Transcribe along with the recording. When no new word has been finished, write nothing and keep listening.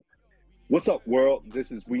What's up, world? This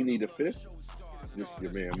is We Need a Fifth. This is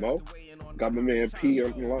your man Mo. Got my man P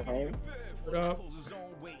on the line. What up?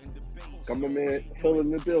 Got my man Hill in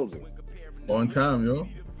the building. On time, yo.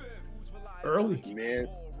 Early. Man,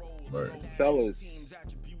 Right. fellas.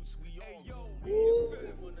 Woo.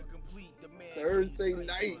 Thursday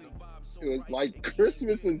night. It was like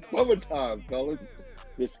Christmas and summertime, fellas.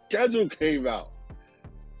 The schedule came out.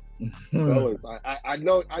 Fellas, I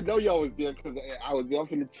know y'all was there because I was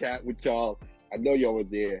up in the chat with y'all. I know y'all were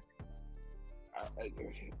there.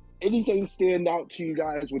 Anything stand out to you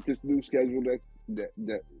guys with this new schedule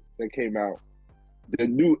that came out? The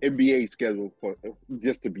new NBA schedule, for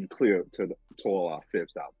just to be clear to all our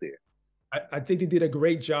fifths out there. I think they did a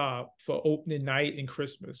great job for opening night and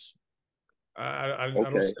Christmas. I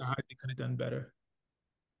don't see how they could have done better.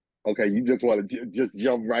 Okay, you just want to just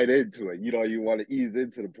jump right into it. You know, you want to ease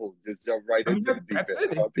into the pool. Just jump right into the deep That's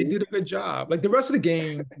end. it. They did a good job. Like the rest of the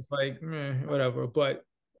game, it's like whatever. But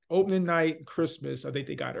opening night, Christmas, I think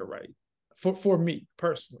they got it right. For me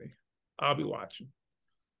personally, I'll be watching.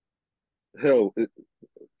 Hill,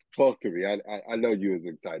 talk to me. I know you was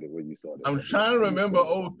excited when you saw that. I'm trying to remember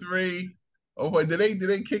 03. Oh, wait, did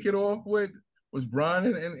they kick it off with? Was Bron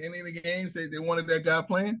in any of the games they wanted that guy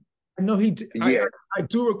playing? I know he did. Yeah. I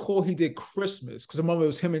do recall he did Christmas because I remember it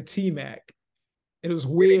was him and T-Mac. And it was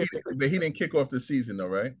weird. He didn't kick off the season though,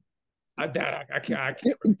 right? I can't.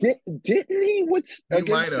 Didn't he?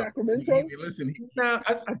 Against Sacramento? Listen,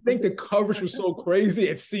 I think the coverage was so crazy.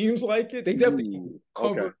 It seems like it. They definitely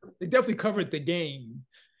covered. Okay. They definitely covered the game.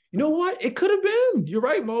 You know what? It could have been. You're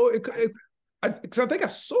right, Mo. Because I think I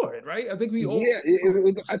saw it. Right? I think we all. Yeah, it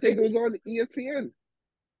was. I think it was on ESPN.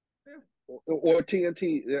 Or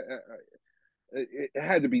TNT. It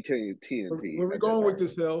had to be TNT. Where we going with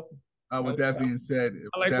this, Hill? With that being said,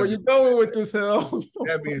 I like where you going with this, Hill.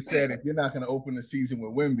 That being said, if you're not going to open the season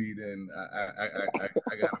with Wemby, then I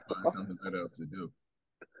got to find something better to do.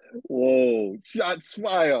 Whoa! Shots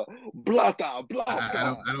fired! Block out!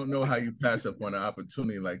 I don't know how you pass up on an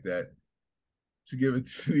opportunity like that to give it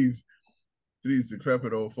to these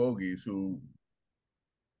decrepit old fogies who.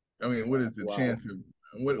 I mean, what is the chance of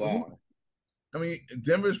what? Wow. I mean,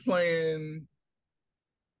 Denver's playing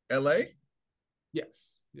LA?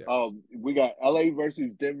 Yes. We got LA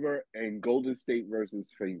versus Denver and Golden State versus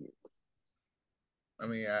Phoenix. I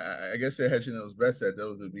mean, I guess they're hedging those bets that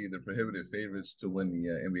those would be the prohibitive favorites to win the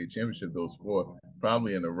NBA championship. Those four,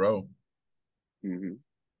 probably in a row. Mm-hmm.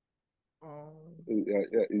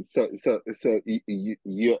 So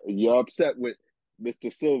you're upset with Mr.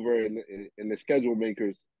 Silver and the schedule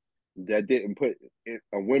makers that didn't put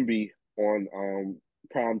a Wemby on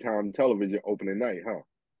primetime television opening night, huh?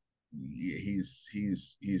 Yeah, he's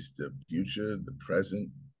the future, the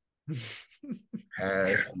present,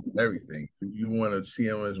 past, everything. You want to see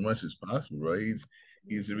him as much as possible, right?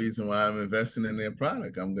 He's the reason why I'm investing in their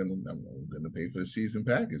product. I'm gonna pay for the season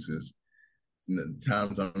package. There's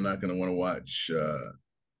times I'm not gonna want to watch the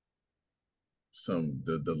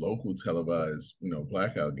local televised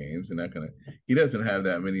blackout games, and not gonna. He doesn't have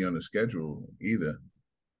that many on the schedule either.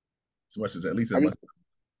 As much as at least.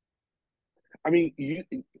 I mean, you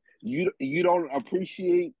don't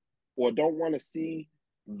appreciate or don't want to see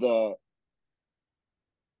the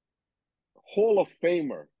Hall of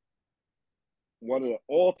Famer, one of the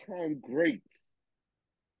all-time greats,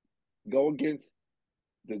 go against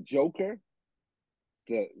the Joker,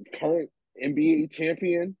 the current NBA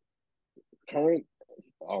champion, current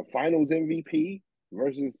Finals MVP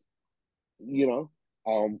versus,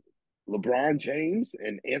 LeBron James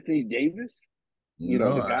and Anthony Davis. The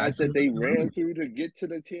guys that they ran through to get to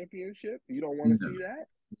the championship. You don't want to see that?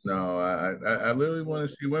 No, I literally want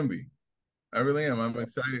to see Wemby. I really am. I'm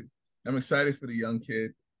excited. I'm excited for the young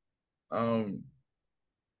kid.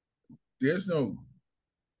 There's no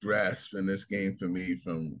grasp in this game for me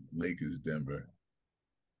from Lakers Denver.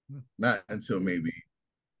 Not until maybe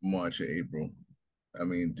March or April. I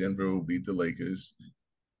mean, Denver will beat the Lakers.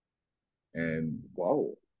 And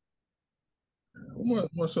whoa.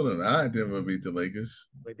 More so than I, Denver beat the Lakers.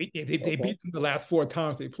 They beat them the last 4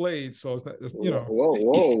 times they played, so it's not,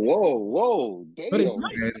 Whoa! Damn. They did.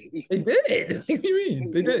 What do you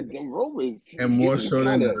mean? They did. The Romans. And more so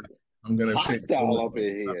than I'm gonna pick up in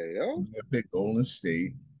here, yo. I'm gonna pick Golden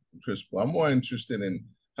State. Chris Paul. I'm more interested in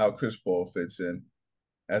how Chris Paul fits in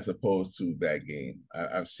as opposed to that game.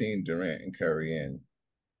 I've seen Durant and Curry in.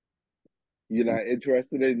 You're not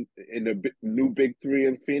interested in the new Big Three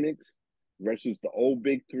in Phoenix versus the old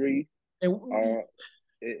Big Three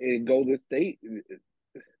in Golden State?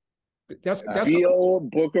 That's Beal,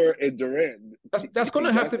 Booker, and Durant. That's going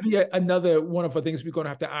to have to be another one of the things we're going to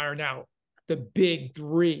have to iron out. the big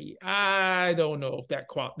three. I don't know if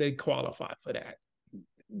they qualify for that.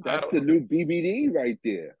 That's the new BBD right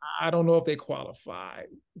there. I don't know if they qualify.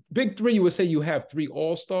 Big three, you would say you have 3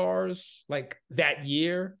 All-Stars like that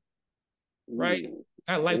year, right?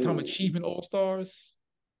 Not lifetime achievement All-Stars.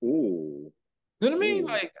 Ooh. You know what I mean?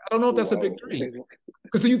 Like, I don't know if that's a big three.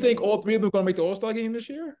 Because do you think all 3 of them are going to make the All-Star game this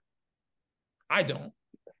year? I don't.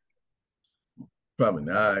 Probably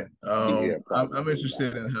not. I'm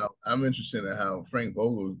interested in how Frank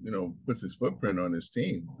Vogel, puts his footprint on his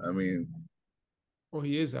team. I mean, well,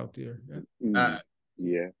 he is out there.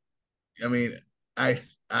 Yeah. I mean, I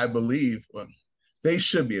believe they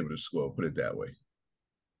should be able to score. Put it that way.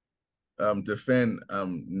 Defend,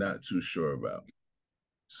 I'm not too sure about.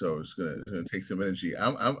 So it's gonna take some energy.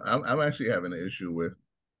 I'm actually having an issue with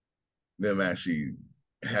them actually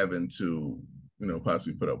having to,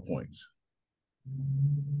 possibly put up points.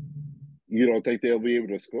 You don't think they'll be able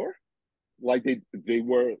to score like they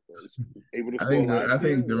were able to score? I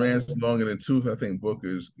think Durant's long in the tooth. I think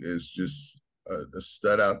Booker is just a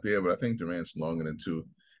stud out there, but I think Durant's long in the tooth.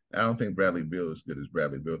 I don't think Bradley Beal is as good as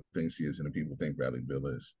Bradley Beal thinks he is, and the people think Bradley Beal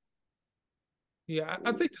is. Yeah,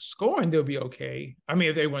 I think the scoring they'll be okay. I mean,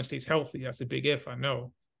 if everyone stays healthy, that's a big if, I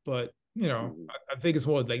know. But I think it's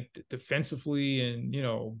more like defensively and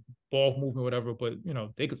ball movement, whatever. But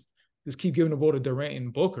they could just keep giving the ball to Durant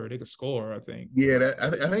and Booker. They could score, I think. Yeah, I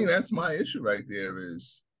think that's my issue right there.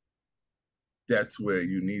 Is that's where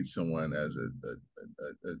you need someone as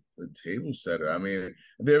a table setter. I mean,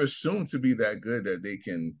 they're assumed to be that good that they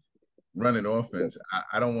can run an offense.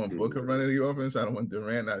 I don't want Booker running the offense. I don't want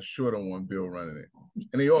Durant. I sure don't want Bill running it.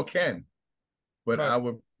 And they all can. But right. I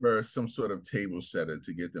would prefer some sort of table setter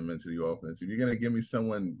to get them into the offense. If you're going to give me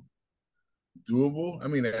someone doable, I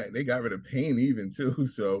mean, they got rid of Payne even too.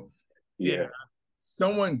 So, yeah,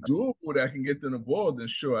 someone doable that can get them the ball, then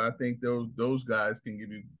sure, I think those guys can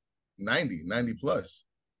give you 90 plus.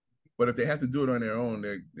 But if they have to do it on their own,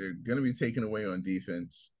 they're going to be taken away on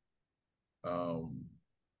defense.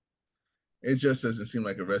 It just doesn't seem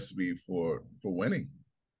like a recipe for winning.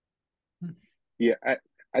 Yeah,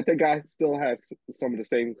 I think I still have some of the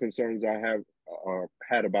same concerns I have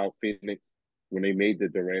had about Phoenix when they made the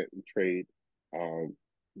Durant trade.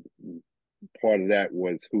 Part of that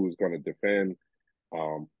was who was going to defend.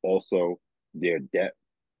 Also, their depth.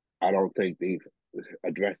 I don't think they've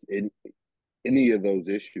addressed any of those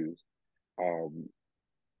issues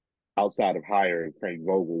outside of hiring Frank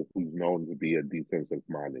Vogel, who's known to be a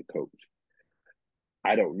defensive-minded coach.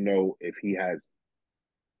 I don't know if he has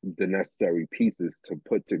the necessary pieces to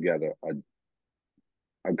put together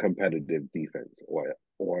a competitive defense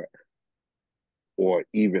or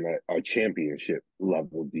even a championship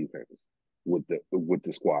level defense with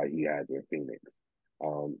the squad he has in Phoenix.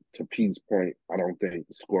 To Pete's point, I don't think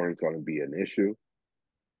scoring is going to be an issue.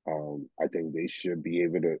 I think they should be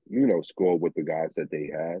able to, score with the guys that they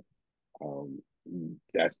have.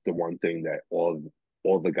 That's the one thing that all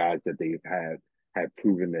the guys that they've had have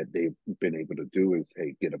proven that they've been able to do is,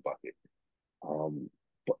 hey, get a bucket.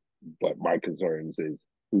 But my concerns is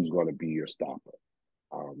who's going to be your stopper.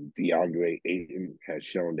 DeAndre Ayton has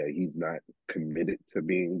shown that he's not committed to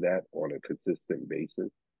being that on a consistent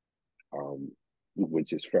basis,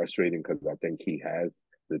 which is frustrating because I think he has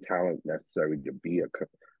the talent necessary to be a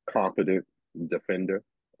competent defender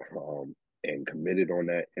and committed on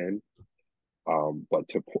that end. But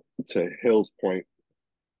to Hill's point,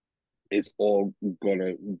 it's all going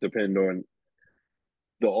to depend on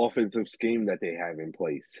the offensive scheme that they have in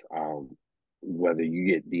place. Whether you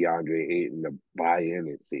get DeAndre Ayton to buy in,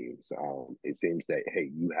 it seems that,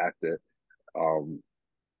 hey, you have to.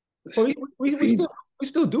 We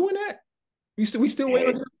still doing that? We still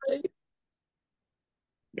waiting on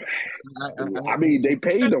him. I mean, they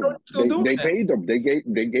paid him. They paid him. They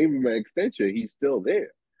gave him an extension. He's still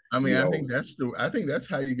there. I mean, I think that's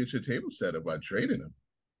how you get your table set up, by trading him.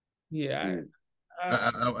 Yeah.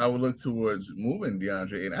 I would look towards moving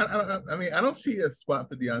DeAndre Ayton. I mean, I don't see a spot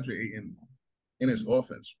for DeAndre Ayton in his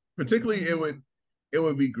offense. Particularly, it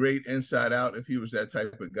would be great inside out if he was that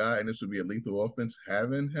type of guy, and this would be a lethal offense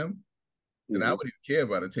having him. And I wouldn't even care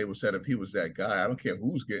about a table set if he was that guy. I don't care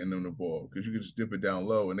who's getting them the ball because you can just dip it down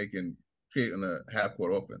low and they can create on a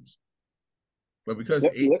half-court offense. But because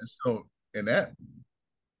Ayton is so inept,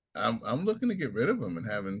 I'm looking to get rid of him and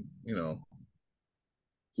having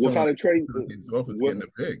what kind of trade? His offense getting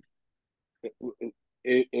big.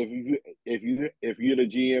 If you're the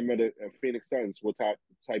GM of the Phoenix Suns, what type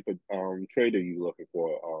of trade are you looking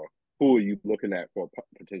for? Who are you looking at for a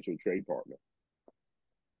potential trade partner?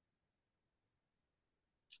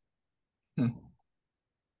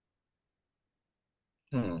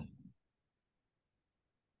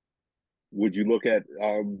 Would you look at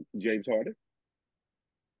James Harden?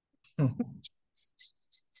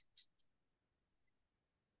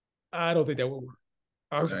 I don't think that would work.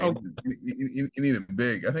 You need a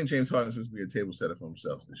big. I think James Harden's supposed to be a table setter for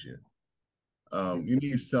himself this year. You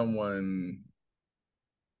need someone.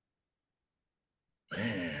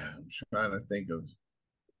 Man, I'm trying to think of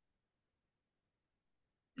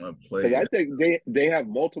a player. Because I think they have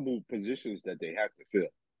multiple positions that they have to fill.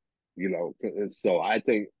 You know, so I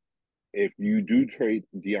think if you do trade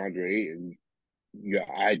DeAndre Ayton, your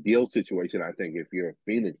ideal situation, I think, if you're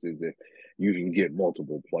Phoenix, is if you can get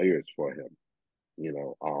multiple players for him. You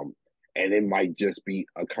know, and it might just be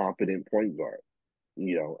a competent point guard.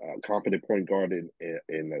 You know, a competent point guard in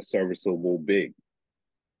a serviceable big.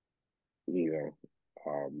 You know,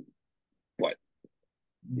 but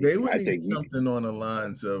they would need something on the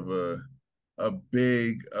lines of a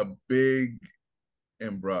big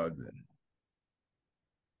in Brogdon.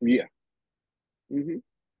 Yeah. Mm-hmm.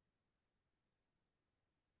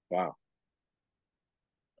 Wow.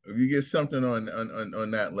 If you get something on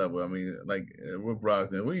that level, I mean, like with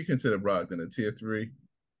Brogdon, what do you consider Brogdon, a tier 3?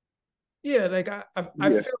 Yeah, like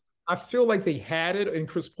I feel like they had it in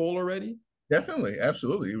Chris Paul already. Definitely,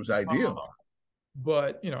 absolutely, it was ideal.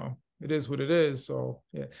 But you know, it is what it is. So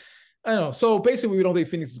yeah, I know. So basically, we don't think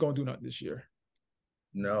Phoenix is going to do nothing this year.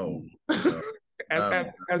 No.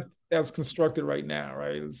 as constructed right now,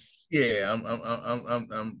 right? Yeah, I'm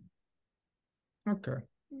okay.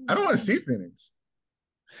 I don't want to see Phoenix.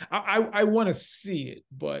 I want to see it,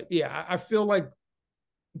 but yeah, I feel like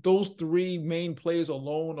those 3 main players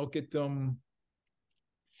alone will get them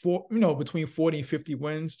between 40 and 50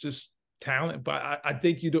 wins, just talent. But I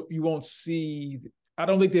think you won't see. I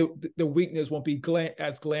don't think the weakness won't be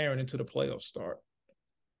as glaring into the playoff start.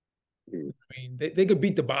 I mean, they could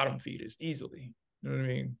beat the bottom feeders easily. You know what I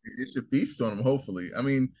mean? It should feast on them, hopefully. I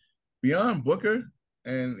mean, beyond Booker,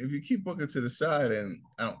 and if you keep Booker to the side and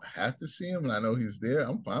I don't have to see him and I know he's there,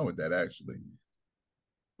 I'm fine with that, actually.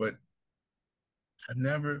 But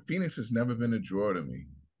Phoenix has never been a draw to me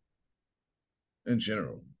in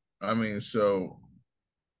general. I mean, so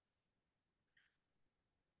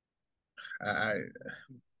I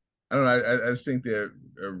don't know. I just think they're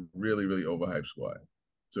a really, really overhyped squad.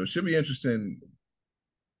 So it should be interesting,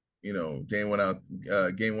 you know, game one out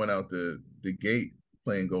the gate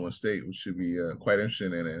playing Golden State, which should be quite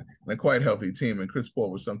interesting and a quite healthy team. And Chris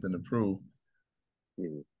Paul with something to prove.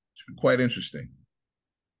 Should be quite interesting.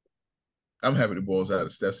 I'm happy the ball's out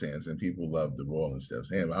of Steph's hands, and people love the ball in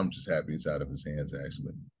Steph's hand. I'm just happy it's out of his hands,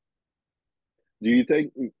 actually. Do you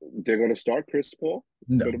think they're going to start Chris Paul?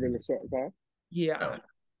 No. Could have been the starting 5? Yeah. No.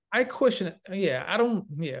 I question it. Yeah, I don't.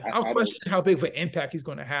 Yeah, I'll question how big of an impact he's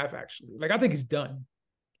going to have. Actually, like I think he's done.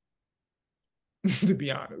 To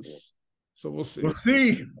be honest, so we'll see. We'll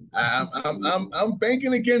see. I'm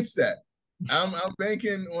banking against that. I'm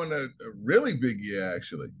banking on a really big year.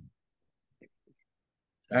 Actually,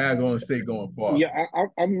 I have Golden State going far. Yeah,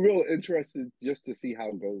 I'm real interested just to see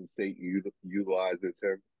how Golden State utilizes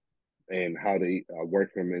him and how they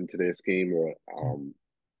work him into their scheme, or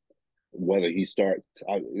whether he starts.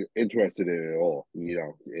 I'm interested in it all, you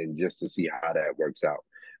know, and just to see how that works out.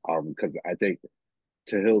 Because I think,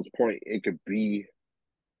 to Hill's point, it could be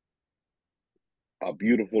a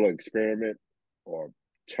beautiful experiment or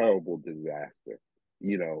terrible disaster,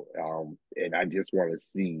 you know. And I just want to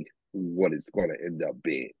see what it's going to end up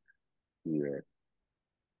being. Yeah.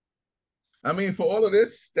 I mean, for all of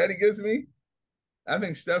this that he gives me, I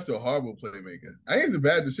think Steph's a horrible playmaker. I think he's a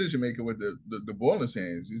bad decision maker with the ball in his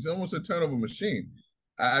hands. He's almost a turnover machine.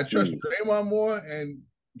 I trust Draymond more, and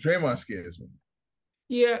Draymond scares me.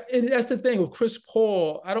 Yeah, and that's the thing with Chris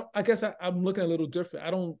Paul. I guess I'm looking a little different.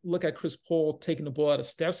 I don't look at Chris Paul taking the ball out of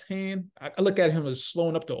Steph's hand. I look at him as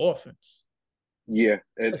slowing up the offense. Yeah,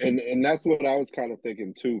 and that's what I was kind of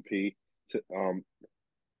thinking too, P.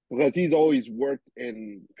 Because he's always worked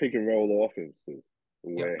in pick and roll offenses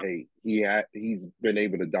where he's been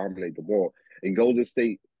able to dominate the ball. And Golden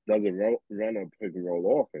State doesn't run a pick and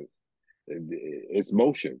roll offense. It's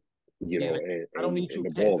motion, you know, and I don't need you the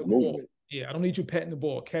ball's moving. Yeah, I don't need you petting the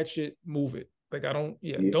ball. Catch it, move it. Like I don't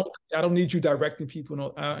need you directing people.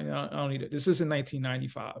 No, I don't need it. This isn't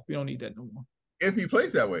 1995. We don't need that no more. If he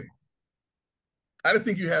plays that way, I just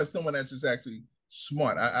think you have someone that's just actually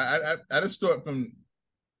smart. I just thought from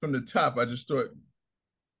the top, I just thought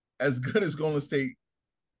as good as Golden State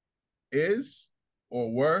is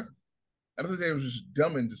or were, I don't think they were just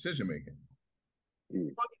dumb in decision making.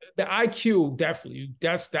 The IQ, definitely.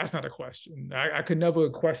 That's not a question. I could never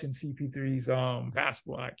question CP3's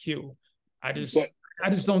basketball IQ. I just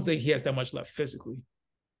don't think he has that much left physically.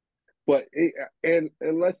 But and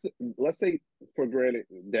let's say for granted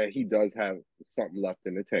that he does have something left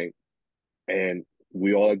in the tank, and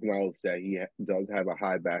we all acknowledge that he does have a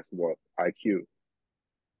high basketball IQ.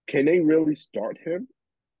 Can they really start him?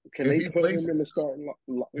 Can If they he put plays, him in the starting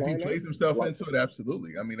if he lineup? plays himself Like, into it,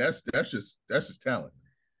 absolutely. I mean, that's just talent.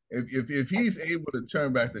 If he's able to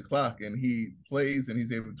turn back the clock and he plays and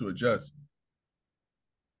he's able to adjust,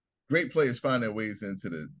 great players find their ways into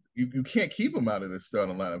the. You can't keep him out of the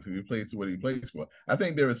starting lineup if he plays to what he plays for. I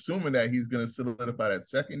think they're assuming that he's going to solidify that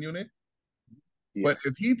second unit. yeah. But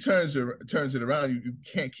if he turns it around, you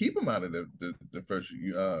can't keep him out of the first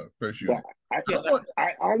unit. But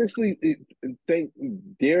I honestly think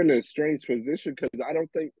they're in a strange position because I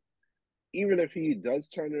don't think even if he does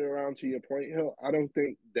turn it around, to your point, Hill, I don't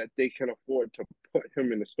think that they can afford to put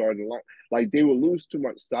him in the starting line. Like they will lose too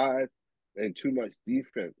much size and too much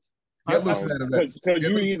defense. They're losing that already. Because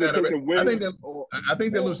you either take the wings I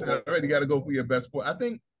think they're losing that already. You got to go for your best four. I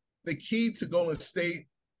think the key to Golden State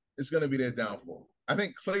is going to be their downfall. I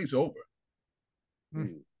think Clay's over. I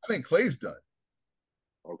think Clay's done.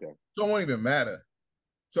 Okay. So it won't even matter.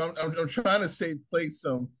 So I'm trying to save Clay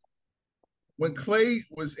some. When Clay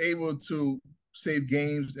was able to save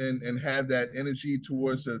games and have that energy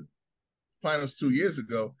towards the finals 2 years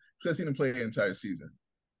ago, because he didn't play the entire season.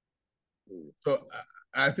 So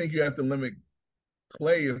I think you have to limit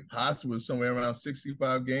Clay, if possible, somewhere around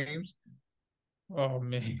 65 games. Oh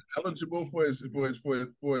man, eligible for his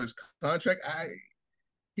contract.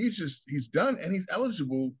 He's done, and he's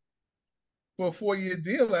eligible for a 4-year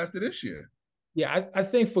deal after this year. Yeah, I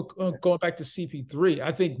think for going back to CP3,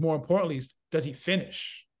 I think more importantly is does he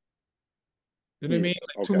finish? You know what I mean?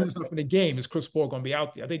 Like 2 minutes left in the game, is Chris Paul going to be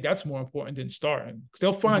out there? I think that's more important than starting because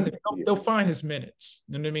they'll find his minutes.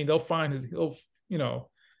 You know what I mean? They'll find his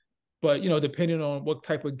but depending on what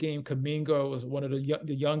type of game Kuminga was one of the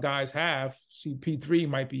young guys have, CP3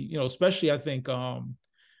 might be especially I think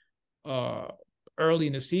early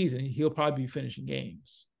in the season he'll probably be finishing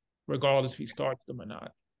games regardless if he starts them or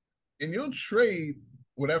not. And you'll trade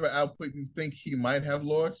whatever output you think he might have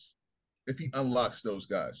lost if he unlocks those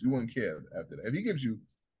guys. You wouldn't care after that. If he gives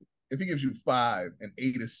you 5 and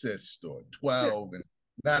 8 assists or 12 and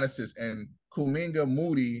 9 assists, and Kuminga,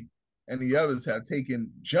 Moody, and the others have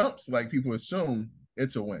taken jumps like people assume,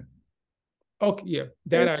 it's a win. Okay, yeah,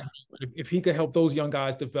 that I agree. If he could help those young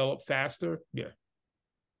guys develop faster, yeah.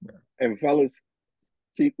 And fellas,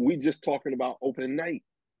 see, we just talking about opening night.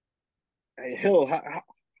 Hey, Hill,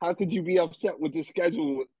 how could you be upset with the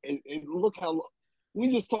schedule? And look how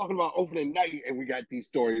we just talking about opening night, and we got these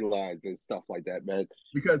storylines and stuff like that, man.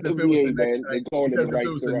 Because if it was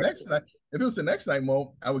the next night,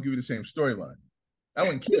 Mo, I would give you the same storyline. I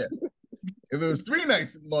wouldn't care. If it was 3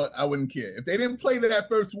 nights, I wouldn't care. If they didn't play that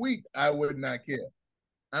first week, I would not care.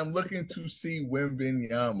 I'm looking to see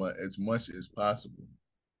Wembanyama as much as possible.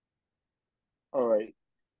 All right,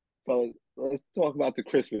 fellas, let's talk about the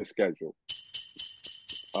Christmas schedule.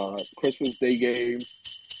 Christmas Day games.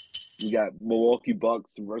 You got Milwaukee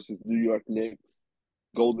Bucks versus New York Knicks,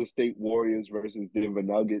 Golden State Warriors versus Denver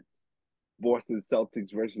Nuggets, Boston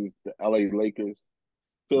Celtics versus the LA Lakers,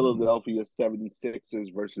 Philadelphia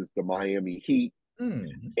 76ers versus the Miami Heat,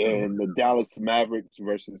 and the Dallas Mavericks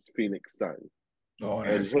versus Phoenix Suns.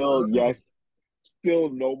 And Hill, yes, still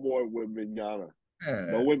no more Wembanyama.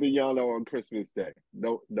 No Wembanyama on Christmas Day.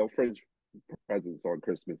 No French presents on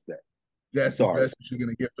Christmas Day. That's the best you're going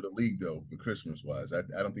to get for the league, though, for Christmas-wise. I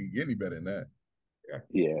don't think you get any better than that.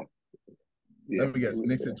 Yeah. Let me guess.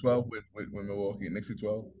 Knicks at 12 with Milwaukee. Knicks at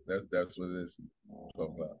 12? That's what it is.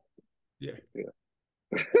 12 o'clock. Yeah.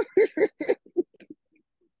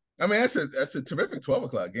 I mean, that's a terrific 12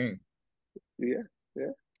 o'clock game. Yeah.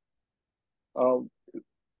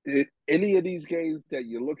 Any of these games that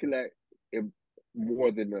you're looking at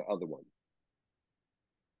more than the other one?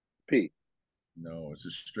 P. No, it's a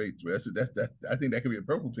straight. I think that could be a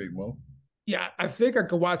purple tape, Mo. Yeah, I think I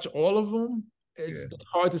could watch all of them. It's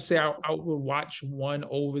hard to say I would watch one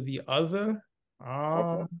over the other.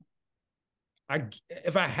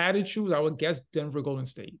 If I had to choose, I would guess Denver, Golden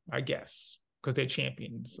State. I guess because they're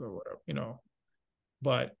champions or whatever,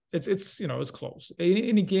 But it's close.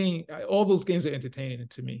 Any game, all those games are entertaining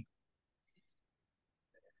to me.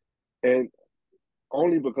 And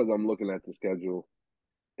only because I'm looking at the schedule.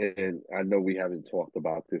 And I know we haven't talked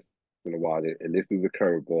about this in a while, and this is a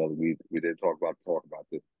curveball. We didn't talk about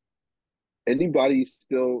this. Anybody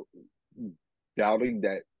still doubting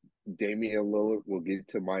that Damian Lillard will get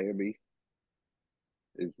to Miami?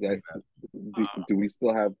 Is that do we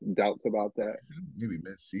still have doubts about that? Maybe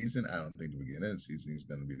mid-season. I don't think the beginning of the season he's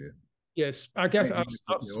going to be there. Yes, I guess I'll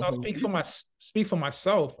speak for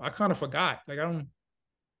myself. I kind of forgot. Like I don't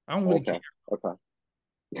really care. Okay.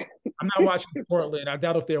 I'm not watching Portland. I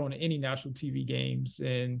doubt if they're on any national TV games.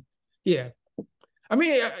 And yeah, I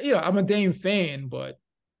mean, I'm a Dame fan, but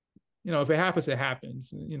if it happens, it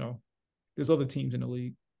happens. There's other teams in the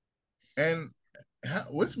league. And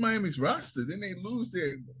what's Miami's roster? Didn't they lose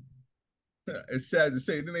their? It's sad to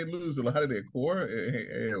say, didn't they lose a lot of their core?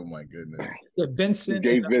 Oh my goodness. Yeah, Vincent.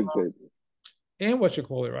 Gabe Vincent. And what you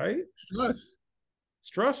call it, right? Struss.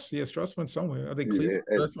 Yeah, Struss went somewhere. Are they Cleveland?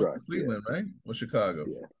 Struss went to Cleveland, right? Or Chicago?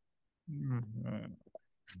 Yeah. Mm-hmm.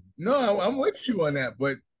 No, I'm with you on that,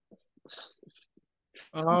 but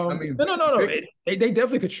I mean, no. They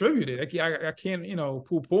definitely contributed. I can't,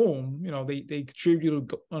 poo-poo them. They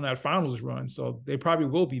contributed on that finals run, so they probably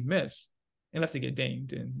will be missed unless they get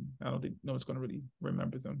dinged, and I don't think no one's going to really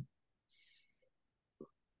remember them.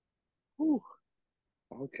 Whew.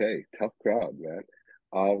 Okay, tough crowd, man.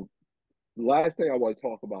 Last thing I want to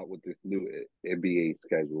talk about with this new NBA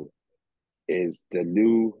schedule is the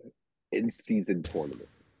new in-season tournament.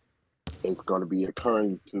 It's going to be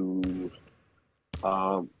occurring through.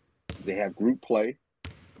 They have group play.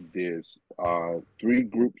 There's 3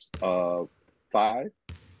 groups of 5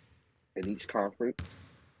 in each conference.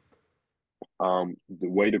 The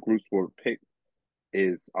way the groups were picked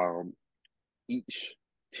is each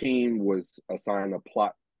team was assigned a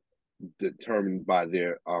plot determined by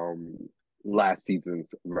their last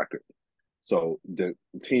season's record. So the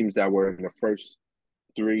teams that were in the first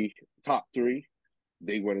top 3,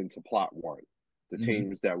 they went into plot 1. The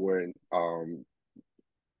teams that were in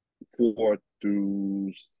 4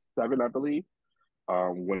 through 7, I believe,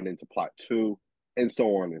 went into plot 2, and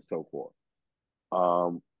so on and so forth.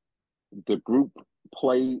 The group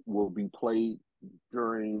play will be played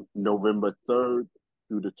during November 3rd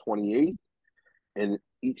through the 28th, and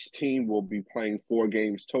each team will be playing 4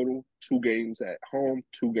 games total, 2 games at home,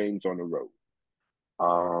 2 games on the road.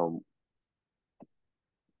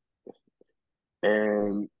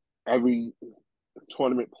 And every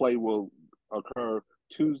tournament play will occur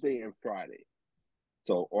Tuesday and Friday.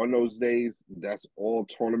 So on those days, that's all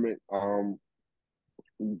tournament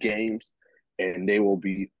games, and they will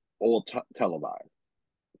be all televised.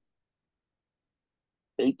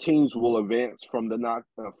 8 teams will advance from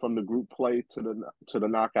the group play to the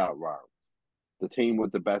knockout rounds. The team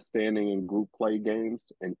with the best standing in group play games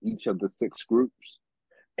in each of the 6 groups,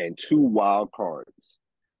 and 2 wild cards.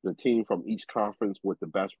 The team from each conference with the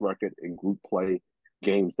best record in group play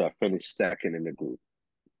games that finish second in the group.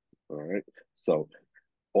 All right. So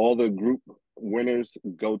all the group winners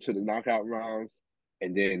go to the knockout rounds,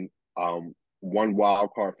 and then 1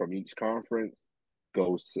 wild card from each conference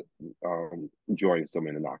goes joins them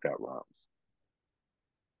in the knockout rounds.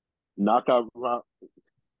 Knockout rounds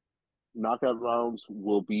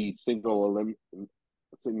will be single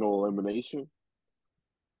elimination,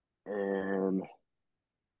 and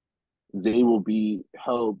they will be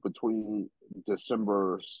held between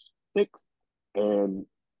December 6th and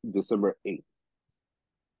December 8th.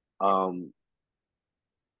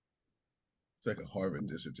 It's like a Harvard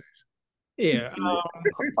dissertation. Yeah.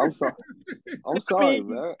 I'm sorry. I'm sorry,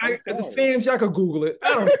 man. The fans, y'all could Google it.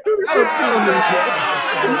 I don't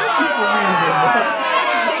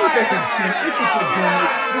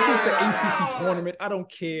This is the ACC tournament. I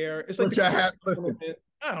don't care. It's like listen.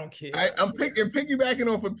 I don't care. I'm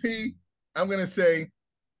piggybacking off of P. I'm gonna say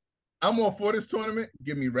I'm all for this tournament.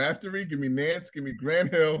 Give me Raftery, give me Nance, give me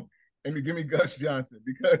Grant Hill, and give me Gus Johnson,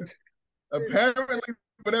 because apparently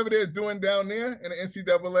whatever they're doing down there in the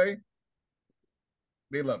NCAA,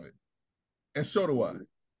 they love it, and so do I.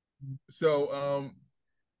 So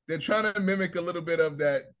they're trying to mimic a little bit of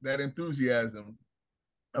that enthusiasm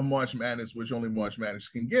of March Madness, which only March Madness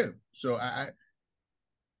can give. So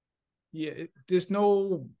there's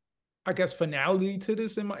no, I guess, finality to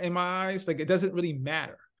this in my eyes. Like, it doesn't really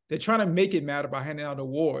matter. They're trying to make it matter by handing out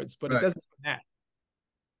awards, but it doesn't matter.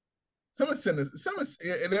 They're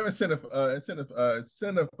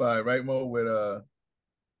incentivized, right, Mo, with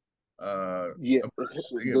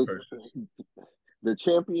the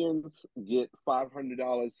champions get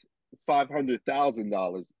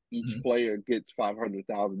 $500,000. Each player gets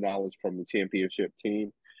 $500,000 from the championship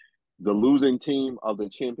team. The losing team of the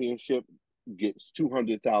championship gets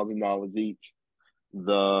 $200,000 each.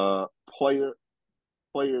 The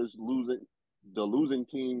losing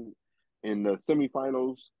team in the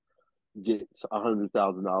semifinals gets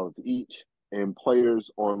 $100,000 each, and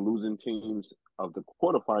players on losing teams of the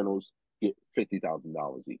quarterfinals get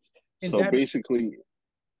 $50,000 each. And so basically,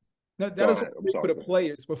 that is for the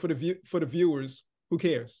players, but for the viewers, who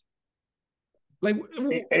cares? Like,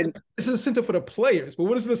 and it's an incentive for the players, but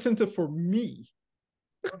what is the incentive for me?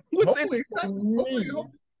 What's in it for me?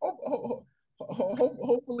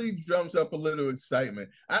 Hopefully drums up a little excitement.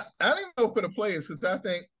 I don't even know for the players, because I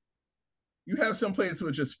think you have some players who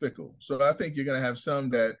are just fickle. So I think you're going to have some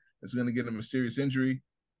that is going to get them a serious injury.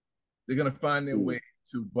 They're going to find their way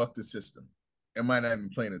to buck the system and might not even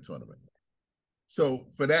play in the tournament. So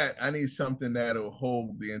for that, I need something that'll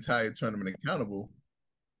hold the entire tournament accountable,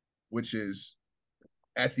 which is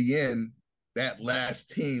at the end, that last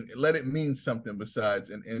team, let it mean something besides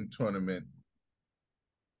an in-tournament,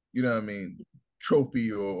 you know what I mean,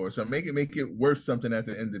 trophy or something. Make it worth something at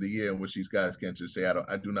the end of the year in which these guys can't just say,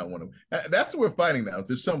 I do not want to. That's what we're fighting now.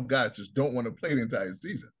 There's some guys just don't want to play the entire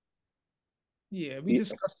season. Yeah, we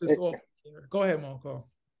discussed this off air. Go ahead, Marco.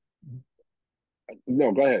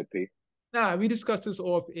 No, go ahead, P. Nah, we discussed this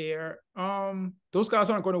off air. Those guys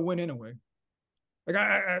aren't going to win anyway. Like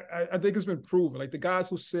I think it's been proven. Like the guys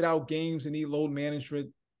who sit out games and need load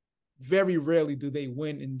management, very rarely do they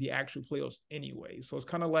win in the actual playoffs anyway. So it's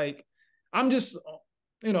kind of like I'm just,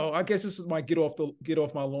 I guess this is my get off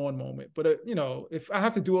my lawn moment. But if I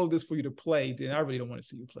have to do all this for you to play, then I really don't want to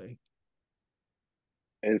see you play.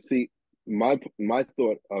 And see, my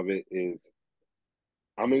thought of it is,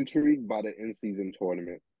 I'm intrigued by the in-season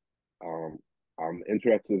tournament. I'm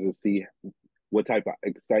interested to see what type of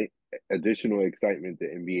additional excitement the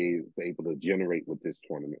NBA is able to generate with this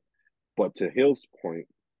tournament. But to Hill's point,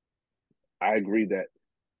 I agree that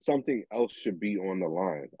something else should be on the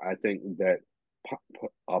line. I think that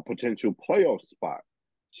a potential playoff spot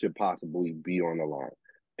should possibly be on the line.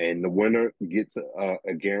 And the winner gets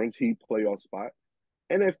a guaranteed playoff spot.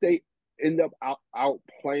 And if they end up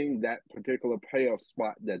outplaying that particular playoff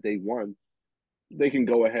spot that they won, they can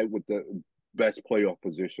go ahead with the best playoff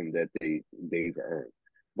position that they've earned.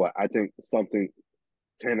 But I think something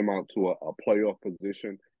tantamount to a playoff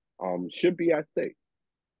position should be at stake.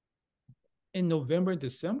 In November,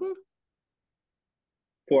 December?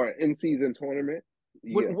 For an in-season tournament?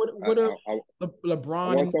 What if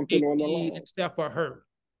LeBron and Steph are hurt?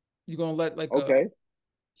 You're going to let okay.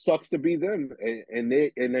 Sucks to be them. And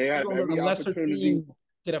they have every opportunity.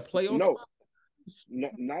 Get a playoff spot? No,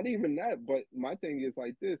 not even that. But my thing is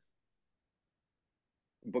like this.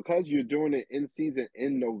 Because you're doing it in season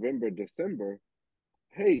in November, December,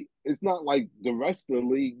 hey, it's not like the rest of the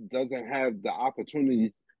league doesn't have the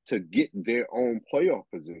opportunity to get their own playoff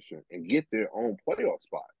position and get their own playoff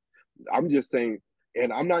spot. I'm just saying,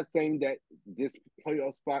 and I'm not saying that this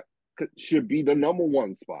playoff spot should be the number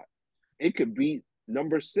one spot. It could be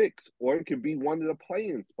number 6, or it could be one of the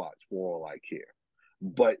play-in spots for all I care.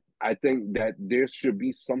 But I think that there should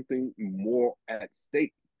be something more at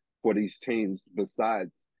stake for these teams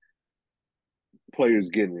besides players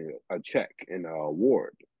getting a check and an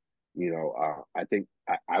award. I think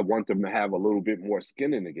I want them to have a little bit more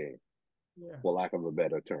skin in the game, for lack of a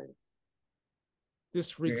better term.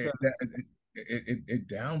 This freaks out. It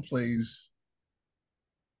downplays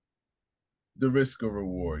the risk of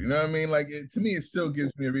reward. You know what I mean? Like, to me, it still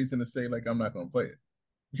gives me a reason to say, like, I'm not going to play it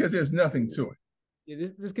because there's nothing to it. Yeah,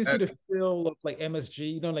 this gives me the feel of like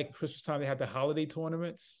MSG. Like Christmas time, they have the holiday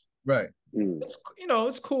tournaments. Right.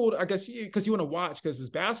 It's cool, I guess, because you want to watch because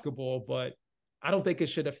it's basketball, but I don't think it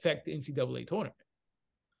should affect the NCAA tournament.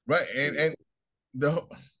 Right. And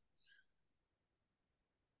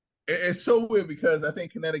it's so weird because I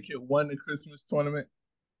think Connecticut won the Christmas tournament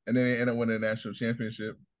and then they ended up winning the national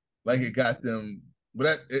championship. Like, it got them,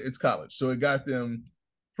 but it's college. So it got them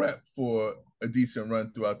prepped for a decent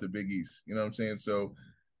run throughout the Big East. You know what I'm saying? So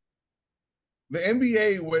the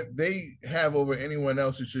NBA, what they have over anyone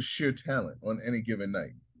else is just sheer talent on any given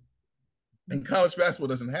night. And college basketball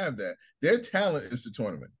doesn't have that. Their talent is the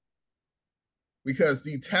tournament. Because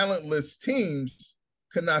the talentless teams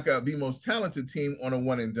can knock out the most talented team on a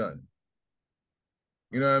one and done.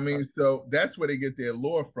 You know what I mean? So that's where they get their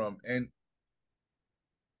lore from. And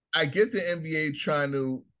I get the NBA trying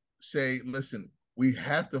to say, listen, we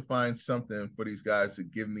have to find something for these guys to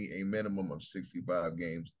give me a minimum of 65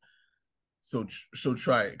 games. So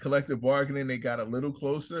try it. Collective bargaining, they got a little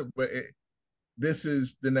closer, but this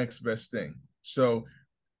is the next best thing. So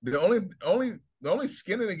the only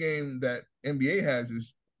skin in the game that NBA has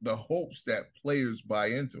is the hopes that players buy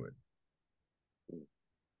into it.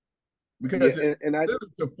 Because it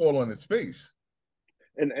could fall on its face.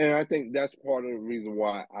 And I think that's part of the reason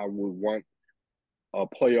why I would want a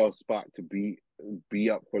playoff spot to be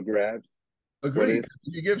up for grabs. Agreed. If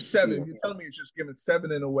you give 7, if you're telling me you're just giving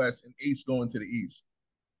 7 in the West and 8 going to the East,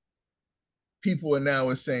 people are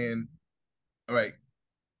now saying, all right,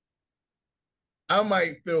 I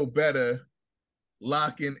might feel better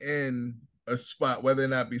locking in a spot, whether or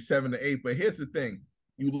not be 7 to 8. But here's the thing: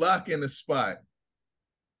 you lock in a spot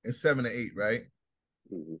in 7 to 8, right?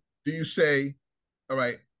 Mm-hmm. Do you say, all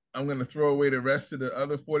right, I'm going to throw away the rest of the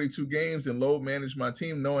other 42 games and load manage my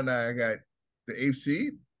team, knowing that I got the 8th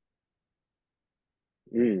seed?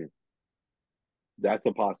 That's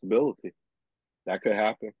a possibility. That could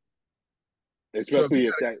happen. Especially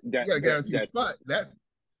if you got a guaranteed spot. That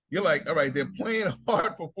you're like, all right, they're playing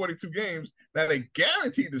hard for 42 games. Now they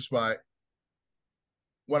guaranteed the spot.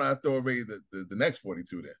 Why not throw away the next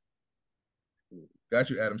 42 then? Got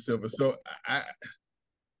you, Adam Silver. So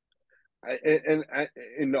and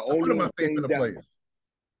the only thing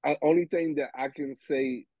only thing that I can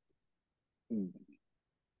say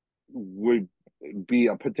would be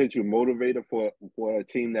a potential motivator for a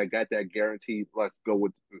team that got that guaranteed, let's go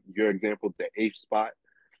with your example, the 8th spot,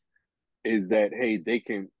 is that, hey, they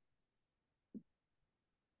can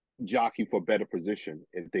jockey for better position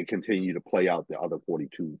if they continue to play out the other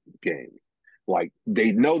 42 games. Like,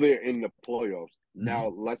 they know they're in the playoffs. Mm-hmm.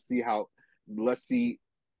 Now let's see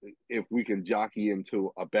if we can jockey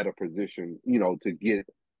into a better position, to get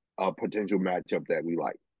a potential matchup that we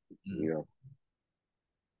like,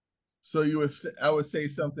 So I would say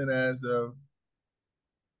something as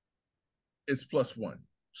it's +1.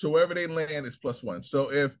 So wherever they land, it's +1.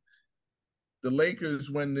 So if the Lakers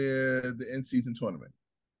win the in-season tournament,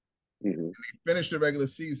 mm-hmm. and they finish the regular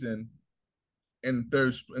season in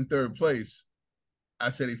third place, I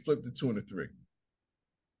say they flip the 2 and the 3.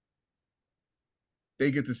 They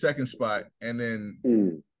get the second spot, and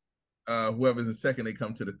then whoever's in second, they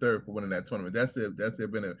come to the third for winning that tournament. That's their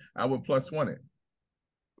benefit. I would +1 it.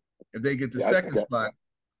 If they get the second spot,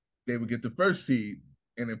 they would get the first seed,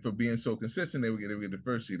 and if for being so consistent, they would get the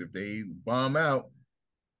first seed. If they bomb out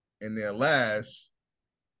and they're last,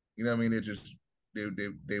 you know what I mean? They would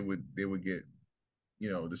get,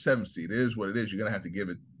 the 7th seed. It is what it is. You're gonna have to give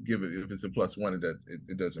it. If it's a +1,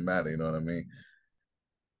 it doesn't matter. You know what I mean?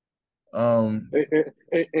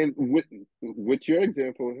 And with your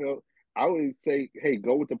example, Hill, I would say, hey,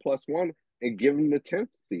 go with the +1 and give them the 10th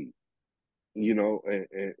seed.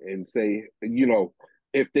 And say,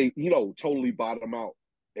 if they, totally bottom out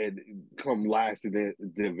and come last in the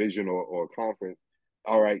division or conference,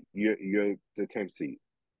 all right, you're the 10th seed.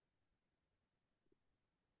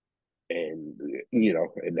 And,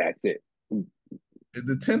 and that's it. Is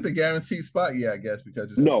the 10th a guaranteed spot? Yeah, I guess,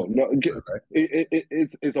 because it's no, right?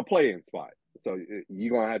 It's a play-in spot. So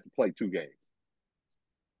you're going to have to play 2 games.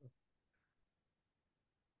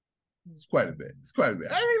 It's quite a bit. I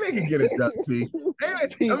think they can get it done, P.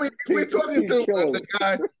 We're talking to the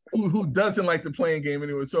guy who doesn't like the playing game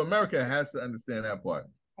anyway. So America has to understand that part.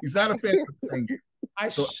 He's not a fan of the playing game.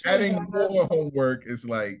 So adding more homework is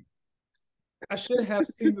like. I should have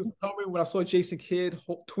seen this coming when I saw Jason Kidd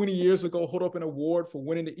 20 years ago hold up an award for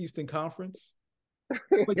winning the Eastern Conference.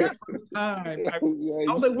 Like, that's the time. I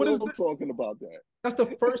was like, what is this? Talking about that? That's the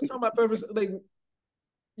first time I've ever,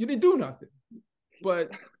 you didn't do nothing.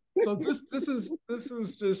 But so this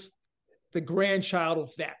is just the grandchild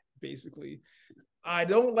of that, basically. I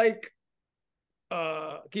don't like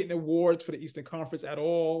getting awards for the Eastern Conference at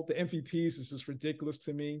all. The MVPs is just ridiculous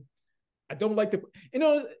to me. I don't like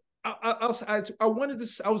I was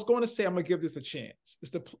going to say I'm gonna give this a chance.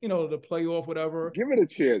 It's the playoff, whatever. Give it a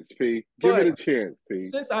chance, P. Give it a chance,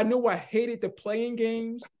 P. Since I knew I hated the playing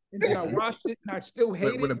games, and then I watched it, and I still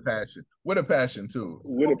hate it. With a passion. With a passion too.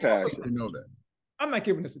 With a passion. You know that. I'm not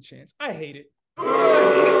giving this a chance. I hate it.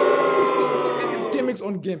 It's gimmicks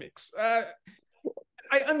on gimmicks.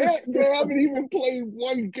 I understand. They haven't even played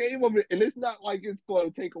one game of it, and it's not like it's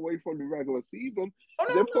going to take away from the regular season.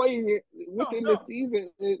 They're playing it within the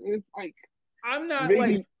season. It's like, I'm not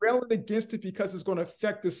railing against it because it's going to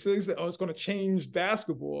affect the season or it's going to change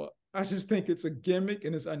basketball. I just think it's a gimmick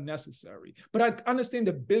and it's unnecessary. But I understand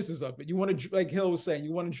the business of it. You want to, like Hill was saying,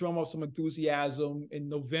 you want to drum up some enthusiasm in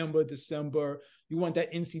November, December. You want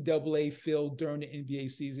that NCAA feel during the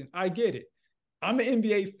NBA season. I get it. I'm an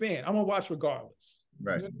NBA fan. I'm going to watch regardless.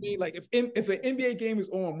 Right. You know what I mean? Like if an NBA game is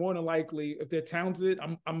on, more than likely, if they're talented,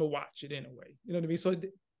 I'm gonna watch it anyway. You know what I mean? So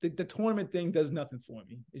the tournament thing does nothing for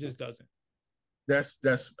me. It just doesn't. I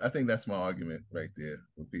think that's my argument right there.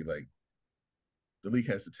 Would be like, the league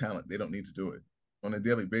has the talent. They don't need to do it on a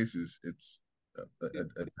daily basis. It's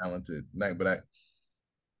a talented night, but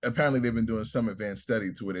apparently they've been doing some advanced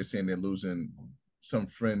study to where they're saying they're losing some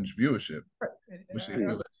fringe viewership, which they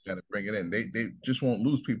feel like they got to bring it in. They just won't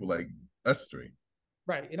lose people like us three.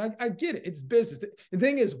 Right. And I get it. It's business. The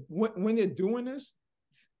thing is, when they're doing this,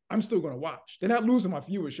 I'm still going to watch. They're not losing my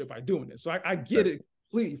viewership by doing this. So I get it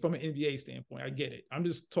completely from an NBA standpoint. I get it. I'm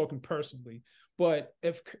just talking personally. But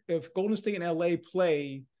if Golden State and LA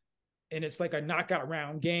play and it's like a knockout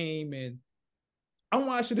round game, and I'm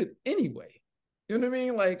watching it anyway. You know what I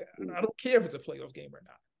mean? Like, I don't care if it's a playoff game or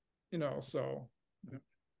not. You know, so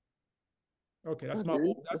okay, that's my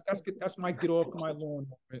that's my get off my lawn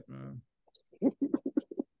moment, man.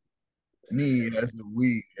 Me as a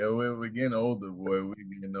we, we're getting older, boy. We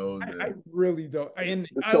getting older. I really don't. I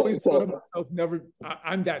always thought of myself never.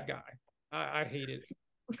 I'm that guy. I hate it.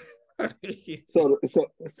 So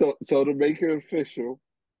to make it official,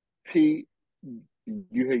 Pete,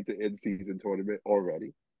 you hate the end season tournament already.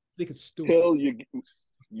 I think it's stupid. Hill,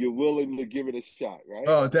 you're willing to give it a shot, right?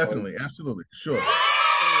 Oh, definitely, absolutely, sure. And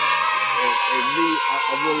me,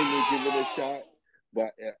 I'm willing to give it a shot,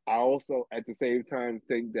 but I also at the same time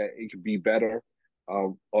think that it could be better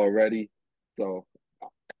already. So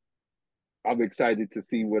I'm excited to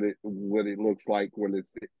see what it looks like when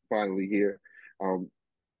it's finally here.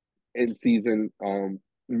 In season,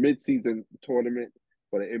 mid season tournament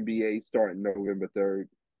for the NBA starting November 3rd.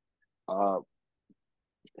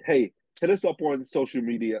 Hey, hit us up on social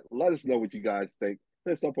media. Let us know what you guys think.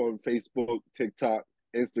 Hit us up on Facebook, TikTok,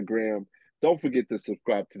 Instagram. Don't forget to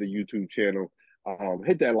subscribe to the YouTube channel.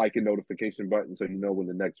 Hit that like and notification button so you know when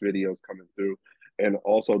the next video is coming through. And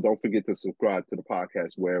also, don't forget to subscribe to the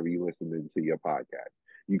podcast wherever you listen to your podcast.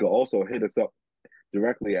 You can also hit us up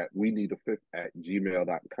directly at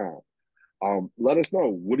weneedafifth@gmail.com. Let us know,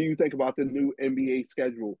 what do you think about the new NBA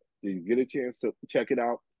schedule? Did you get a chance to check it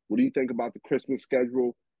out? What do you think about the Christmas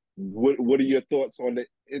schedule? What are your thoughts on the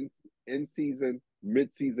in-season,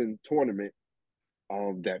 mid-season tournament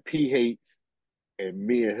that P hates and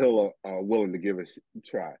me and Hill are willing to give a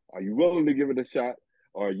try? Are you willing to give it a shot,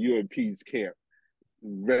 or are you in P's camp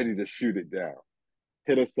ready to shoot it down?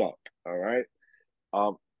 Hit us up, all right?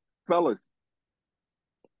 Fellas,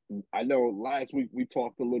 I know last week we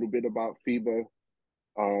talked a little bit about FIBA.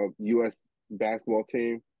 U.S. basketball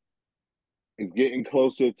team is getting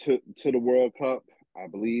closer to the World Cup. I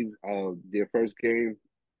believe their first game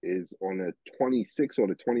is on the 26th or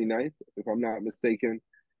the 29th, if I'm not mistaken.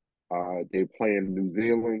 They're playing New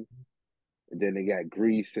Zealand, and then they got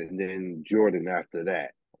Greece, and then Jordan after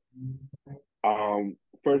that.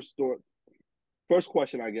 First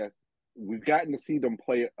question, I guess. We've gotten to see them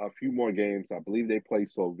play a few more games. I believe they played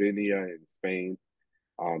Slovenia and Spain.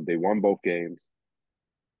 They won both games.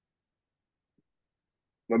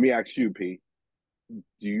 Let me ask you, P.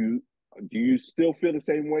 Do you still feel the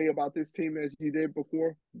same way about this team as you did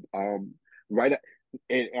before? And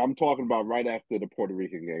I'm talking about right after the Puerto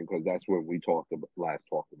Rican game, because that's when we last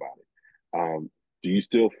talked about it. Do you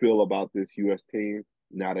still feel about this U.S. team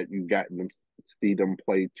now that you've gotten them see them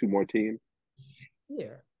play two more teams?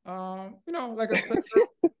 Yeah. Like I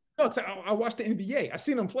said, I watched the NBA. I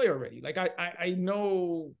seen them play already. Like I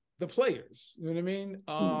know the players. You know what I mean?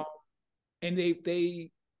 And they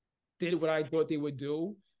did what I thought they would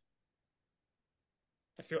do.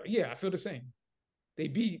 I feel the same. They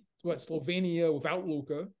beat Slovenia without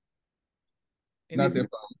Luka. Not their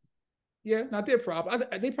problem. Yeah, not their problem.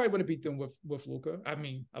 They probably would have beat them with Luka. I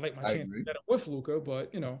mean, I like my chances better with Luka,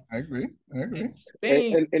 but I agree.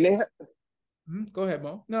 Spain, and they had, go ahead,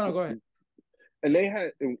 Mo. No, go ahead. And they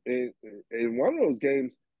had in one of those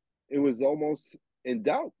games, it was almost in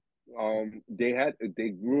doubt.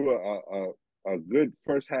 They grew a good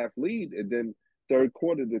first half lead, and then third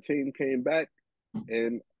quarter the team came back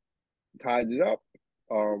and tied it up.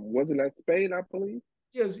 Wasn't that Spain, I believe?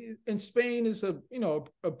 Yes, and Spain is a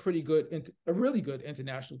pretty good, a really good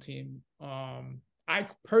international team. I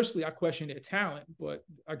personally question their talent, but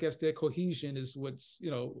I guess their cohesion is what's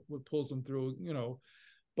what pulls them through.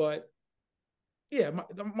 But yeah,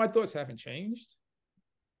 my thoughts haven't changed.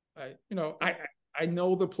 I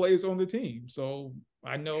know the players on the team, so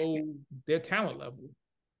I know their talent level.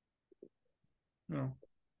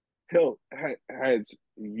 Hill, has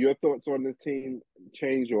your thoughts on this team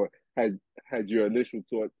changed, or has your initial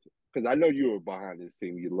thoughts? Because I know you were behind this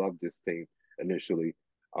team, you loved this team initially.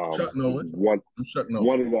 Chuck Nolan. One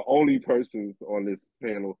of the only persons on this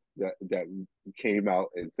panel that came out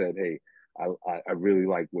and said, "Hey, I really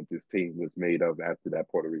like what this team was made of after that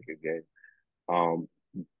Puerto Rican game."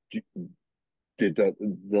 Did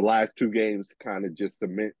the last two games kind of just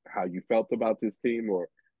cement how you felt about this team, or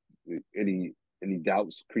any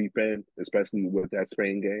doubts creep in, especially with that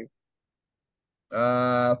Spain game?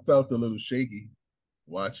 I felt a little shaky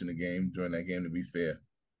watching the game during that game, to be fair.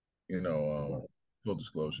 Full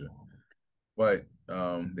disclosure. But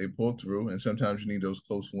they pulled through, and sometimes you need those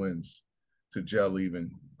close wins to gel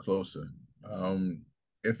even closer.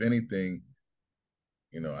 If anything,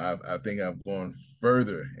 I think I've gone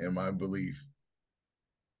further in my belief,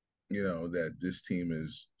 that this team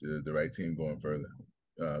is the right team going further,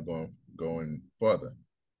 going farther.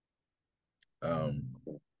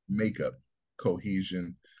 Makeup,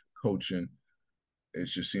 cohesion, coaching. It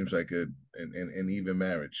just seems like an even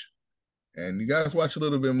marriage. And you guys watch a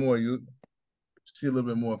little bit more. You see a little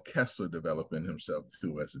bit more of Kessler developing himself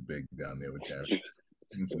too as a big down there with Darren.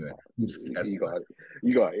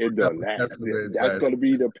 You got to end on that. That's going to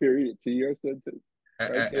be the period to your sentence.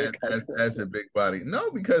 Right as a big body.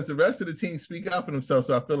 No, because the rest of the team speak out for themselves.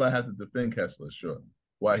 So I feel like I have to defend Kessler, sure,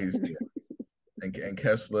 why he's there. and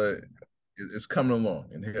Kessler is coming along,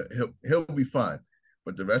 and he'll be fine.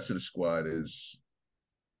 But the rest of the squad is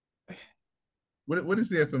what is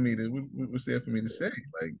there for me to what's there for me to say?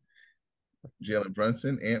 Like Jalen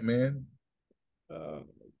Brunson, Ant-Man, up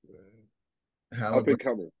and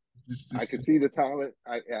coming. I can see the talent.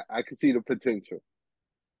 I can see the potential.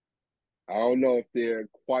 I don't know if they're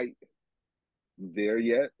quite there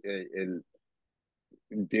yet, and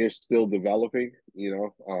they're still developing.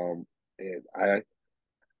 And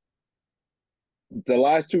the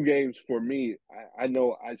last two games for me, I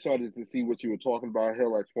know I started to see what you were talking about,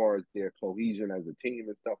 Hill, as far as their cohesion as a team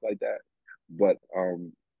and stuff like that. But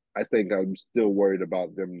I think I'm still worried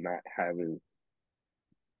about them not having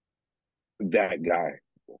that guy,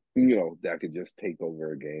 that could just take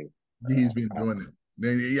over a game. He's been doing it.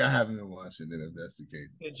 Yeah, I haven't been watching it if that's the case.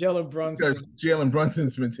 Yeah, Jalen Brunson. Because Jalen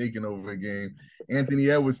Brunson's been taking over a game. Anthony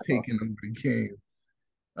Edwards taking over the game.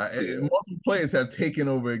 Multiple players have taken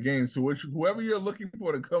over a game. So whoever you're looking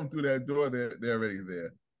for to come through that door, they're already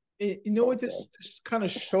there. You know what this kind of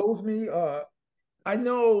shows me? I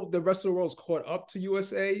know the rest of the world's caught up to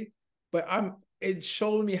USA, but it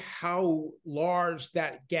showed me how large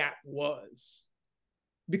that gap was.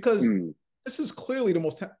 Because this is clearly the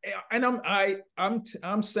most, and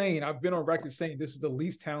I'm saying, I've been on record saying this is the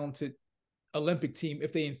least talented Olympic team,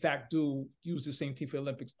 if they in fact do use the same team for the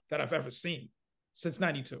Olympics, that I've ever seen since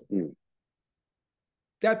 '92.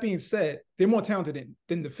 That being said, they're more talented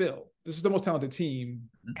than the Phil. This is the most talented team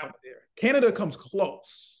out there. Canada comes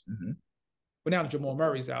close, but now that Jamal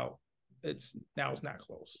Murray's out, it's not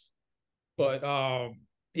close. But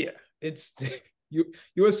it's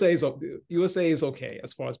USA is okay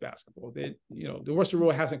as far as basketball. The rest of the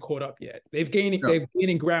world hasn't caught up yet. They've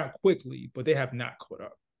gaining ground quickly, but they have not caught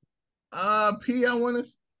up. P,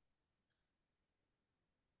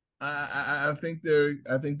 I think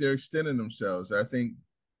they're extending themselves. I think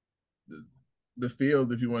the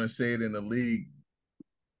field, if you want to say it in the league,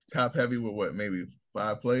 top heavy with maybe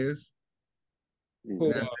 5 players.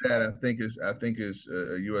 And after that, I think is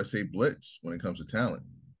a USA blitz when it comes to talent.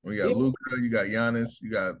 We got Luka, you got Giannis, you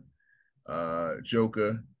got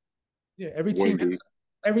Joker. Yeah, every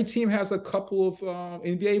team has a couple of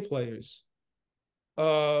NBA players.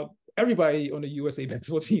 Everybody on the USA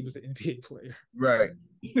basketball team is an NBA player. Right.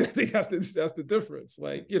 I think that's the difference.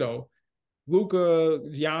 Like, Luka,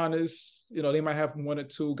 Giannis, they might have 1 or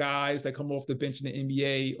 2 guys that come off the bench in the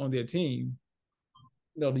NBA on their team.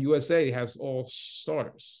 The USA has all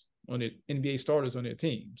starters on it, NBA starters on their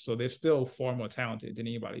team. So they're still far more talented than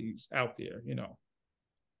anybody who's out there,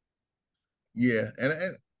 Yeah,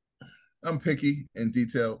 and I'm picky and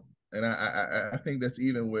detailed, and I think that's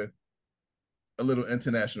even with a little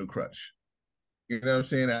international crutch. You know what I'm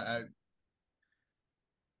saying?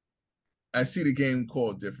 I see the game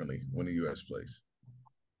called differently when the U.S. plays,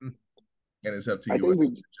 and it's up to you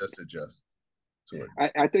to just adjust to it.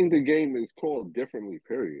 I think the game is called differently.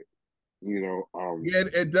 Period. Yeah,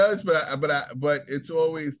 it does, but it's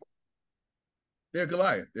always they're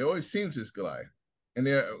Goliath. They always seem just Goliath, and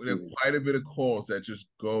there are quite a bit of calls that just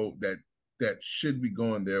go that should be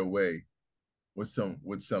going their way with some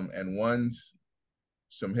and ones,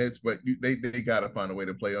 some hits, but they got to find a way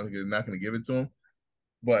to play on. They're not going to give it to them,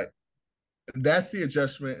 but that's the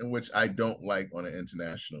adjustment in which I don't like on an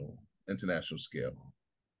international scale.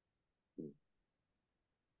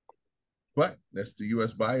 But that's the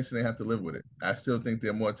U.S. bias, and they have to live with it. I still think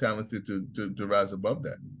they're more talented to rise above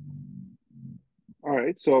that. All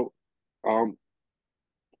right, so I'm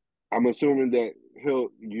assuming that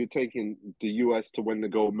you're taking the U.S. to win the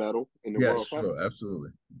gold medal in the World Cup? Yeah, sure,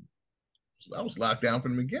 absolutely. I was locked down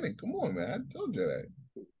from the beginning. Come on, man. I told you that.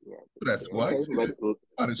 That squad, okay,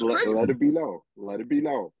 let it be known. Let it be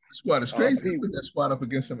known. The squad is crazy. Put that squad up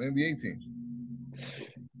against some NBA teams.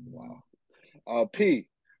 Wow. P,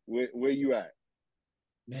 where you at?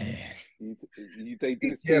 Man, you think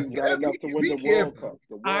this team got enough to win the World Cup?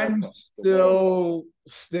 I'm still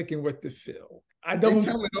sticking with the Phil. They tell me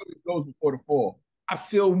it always goes before the fall. I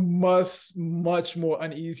feel much more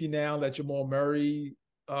uneasy now that Jamal Murray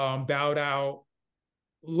bowed out.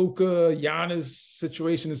 Luka, Giannis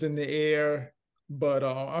situation is in the air, but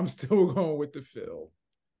I'm still going with the Phil.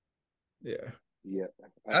 Yeah. Yeah.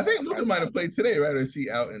 I think Luka might have played today, right? Or is he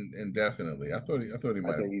out indefinitely? I thought he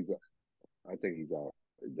might have. I think he's out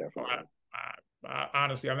definitely.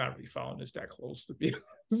 Honestly, I'm not really following this that close to be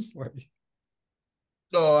honest.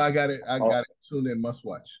 Oh, I got it. I got it. Tune in, must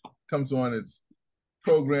watch. Comes on, it's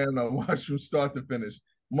programmed. I watch from start to finish.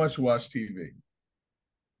 Must watch TV.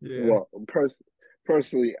 Yeah. Well,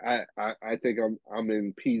 personally, I think I'm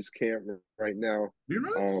in P's camp right now.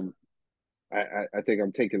 Reruns? I think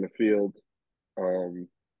I'm taking the field. I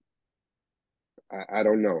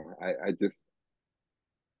don't know. I just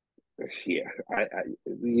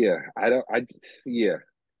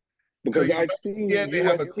because so I've seen they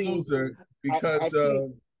have a closer because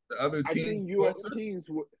the other teams. I've seen U.S. teams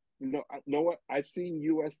with know what? I've seen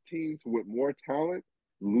U.S. teams with more talent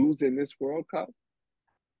lose in this World Cup.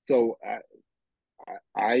 So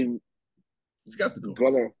I'm skeptical.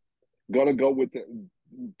 Gonna go with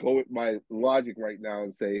my logic right now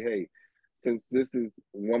and say, hey, since this is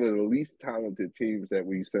one of the least talented teams that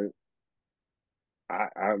we've sent,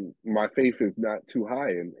 my faith is not too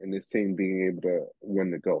high in this team being able to win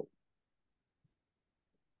the gold.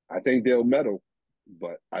 I think they'll medal,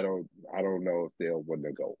 but I don't know if they'll win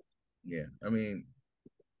the gold. Yeah, I mean,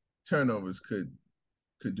 turnovers could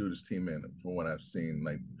do this team in from what I've seen.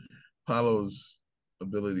 Like Paolo's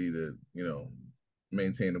ability to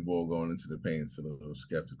maintain the ball going into the paint is a little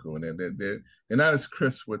skeptical, and they're not as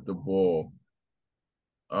crisp with the ball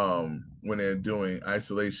when they're doing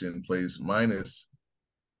isolation plays minus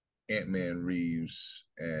Ant-Man, Reeves,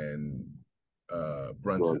 and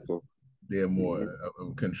Brunson. They're more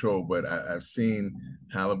of control, but I've seen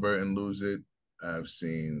Halliburton lose it. I've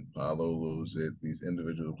seen Paolo lose it. These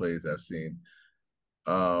individual plays I've seen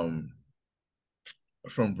from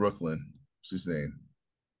Brooklyn. What's his name?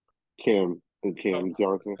 Cam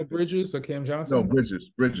Johnson. Bridges or Cam Johnson? No,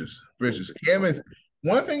 Bridges. Cam is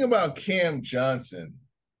one thing about Cam Johnson.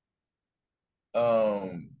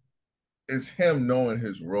 Is him knowing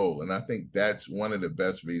his role, and I think that's one of the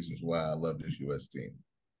best reasons why I love this U.S. team.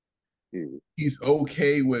 Mm-hmm. He's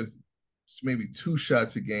okay with maybe 2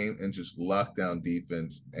 shots a game and just lockdown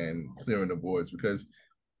defense and clearing the boards, because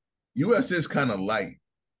U.S. is kind of light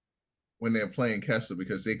when they're playing Kessler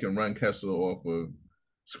because they can run Kessler off of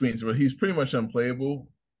screens, but he's pretty much unplayable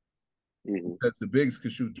because the bigs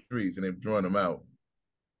can shoot threes and they've drawn him out.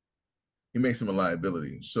 He makes him a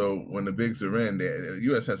liability. So when the bigs are in, the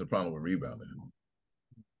U.S. has a problem with rebounding.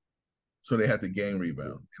 So they have to gang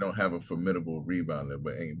rebound. They don't have a formidable rebounder,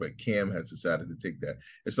 but Cam has decided to take that.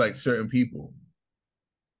 It's like certain people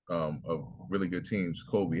of really good teams.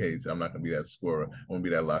 Kobe Hayes, I'm not going to be that scorer. I want to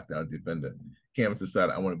be that lockdown defender. Cam has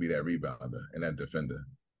decided I want to be that rebounder and that defender.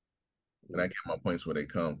 And I get my points where they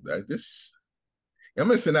come. I'm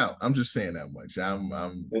missing out. I'm just saying that much.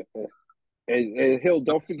 And Hill,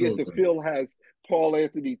 don't forget that Phil has Paul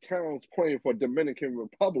Anthony Towns playing for Dominican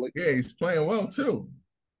Republic. Yeah, he's playing well too.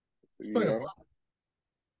 He's playing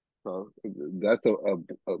well. That's a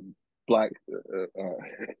black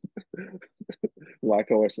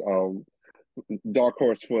horse, dark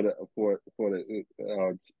horse for the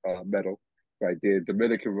medal right there.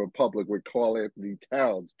 Dominican Republic with Carl Anthony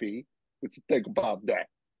Towns. P, what you think about that?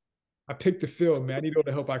 I picked the field, man. I need all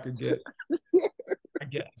the help I could get. I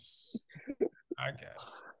guess.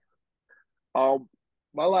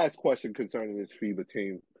 My last question concerning this FIBA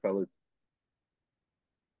team, fellas.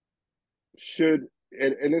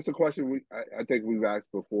 And it's a question I think we've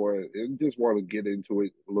asked before, and just want to get into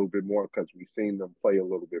it a little bit more because we've seen them play a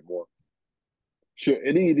little bit more. Should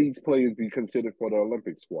any of these players be considered for the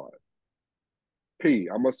Olympic squad? P,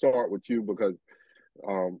 I'm gonna start with you because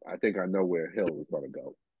I think I know where Hill is gonna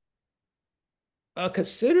go.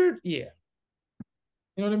 Considered, yeah.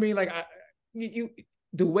 You know what I mean? Like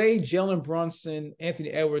the way Jalen Brunson, Anthony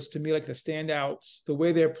Edwards, to me, like the standouts, the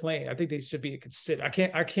way they're playing, I think they should be considered. I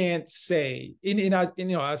can't say,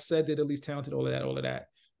 I said they're the least talented, all of that,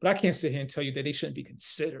 but I can't sit here and tell you that they shouldn't be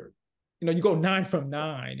considered. You go 9 from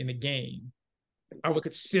 9 in a game, I would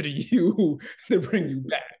consider you to bring you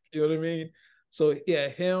back. You know what I mean? So yeah,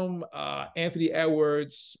 him, Anthony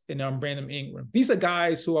Edwards, and Brandon Ingram. These are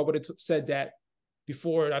guys who I would have said that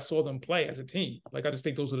before I saw them play as a team. Like, I just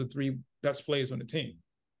think those are the 3 best players on the team.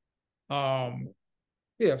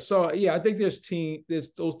 Yeah. So yeah, I think those 3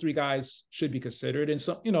 guys should be considered. And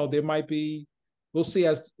some, there might be, we'll see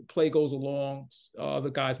as play goes along,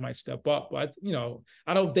 the guys might step up. But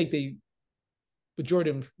I don't think majority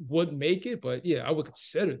of them would make it, but yeah, I would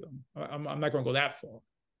consider them. I'm not going to go that far.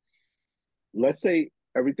 Let's say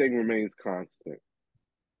everything remains constant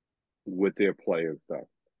with their players, though,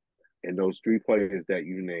 and those three players that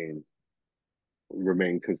you named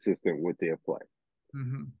remain consistent with their play.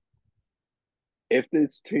 Mm-hmm. If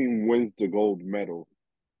this team wins the gold medal,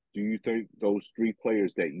 do you think those three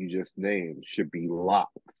players that you just named should be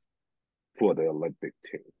locked for the Olympic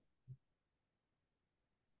team?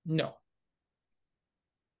 No.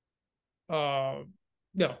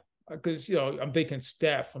 No, because I'm thinking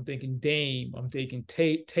Steph, I'm thinking Dame, I'm thinking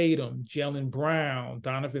Tatum, Jaylen Brown,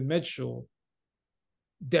 Donovan Mitchell,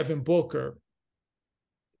 Devin Booker.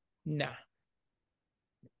 Nah.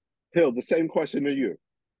 Hill, the same question to you.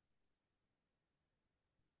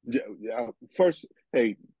 Yeah, first,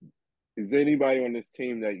 hey, is there anybody on this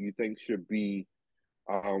team that you think should be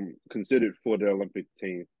considered for the Olympic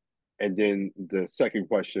team? And then the second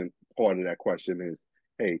question, part of that question is,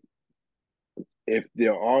 hey, if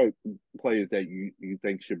there are players that you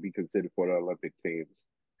think should be considered for the Olympic teams,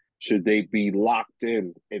 should they be locked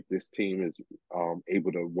in if this team is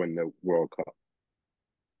able to win the World Cup?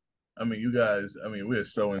 I mean, you guys, I mean, we're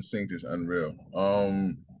so in sync, it's unreal.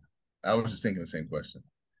 I was just thinking the same question.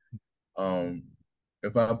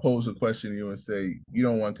 If I pose a question to you and say, you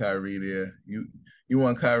don't want Kyrie there, you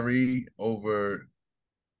want Kyrie over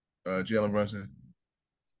Jalen Brunson?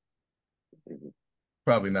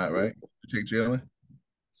 Probably not, right? You take Jalen?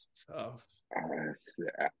 It's tough.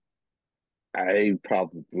 I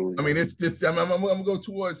probably. I mean, it's just I'm gonna go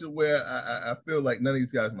towards it where I feel like none of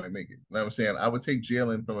these guys might make it. You know what I'm saying? I would take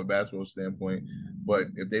Jalen from a basketball standpoint, but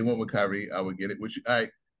if they went with Kyrie, I would get it. Which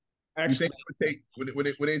you think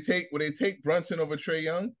would they take Brunson over Trae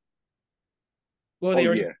Young? Well, they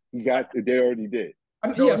already did. I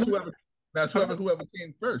mean, no, whoever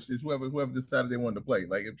came first is whoever decided they wanted to play.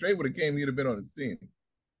 Like if Trae would have came, he'd have been on his team.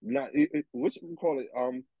 What you call it?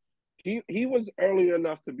 He was early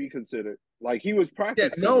enough to be considered. Like he was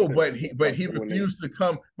practicing. Yeah, no, but he refused to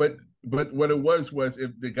come. But what it was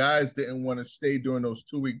if the guys didn't want to stay during those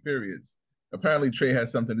 2-week periods, apparently Trae had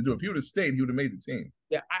something to do. If he would have stayed, he would have made the team.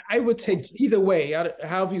 Yeah, I would take either way.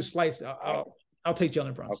 However you slice, I'll take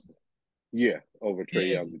Jalen Brunson. Yeah, over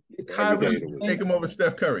Trae Young. Kyrie, take him over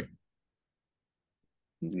Steph Curry.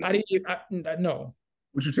 No.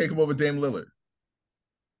 Would you take him over Dame Lillard?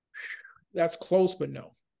 That's close, but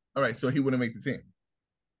no. All right, so he wouldn't make the team.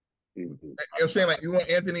 Mm-hmm. You know what I'm saying? Like, you want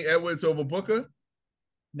Anthony Edwards over Booker?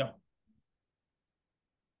 No.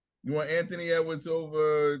 You want Anthony Edwards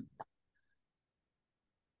over?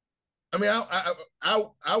 I mean,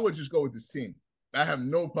 I would just go with this team. I have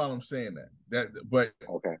no problem saying that. But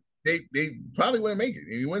okay, they probably wouldn't make it.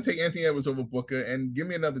 You want to take Anthony Edwards over Booker and give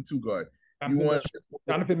me another 2 guard. You want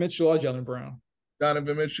Donovan Mitchell or Jaylen Brown?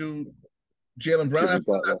 Donovan Mitchell, Jaylen Brown.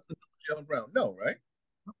 Jaylen Brown, no, right?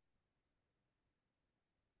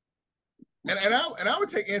 And I would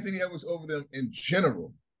take Anthony Edwards over them in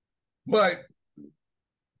general, but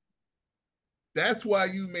that's why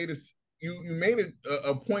you made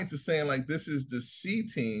a point to saying like this is the C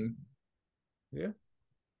team,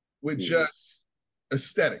 with just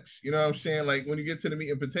aesthetics. You know what I'm saying? Like when you get to the meat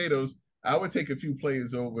and potatoes, I would take a few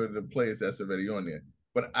players over the players that's already on there,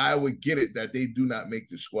 but I would get it that they do not make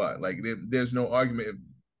the squad. Like there's no argument.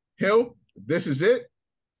 Hill, this is it.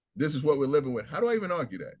 This is what we're living with. How do I even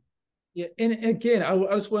argue that? Yeah, and again, I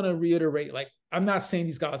just want to reiterate, like, I'm not saying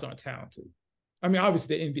these guys aren't talented. I mean,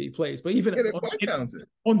 obviously the NBA players, but even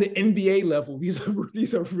on the NBA level,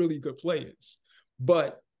 these are really good players.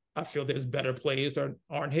 But I feel there's better players that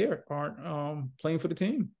aren't playing for the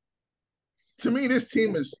team. To me, this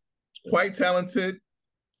team is quite talented,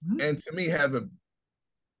 and to me have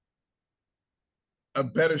a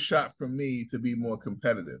better shot for me to be more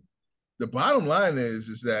competitive. The bottom line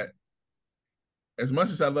is that as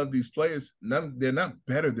much as I love these players, they're not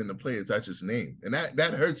better than the players I just named. And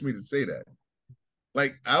that hurts me to say that.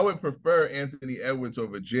 Like, I would prefer Anthony Edwards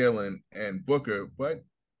over Jalen and Booker, but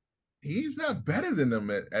he's not better than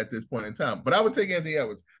them at this point in time. But I would take Anthony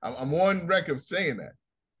Edwards. I'm on record saying that.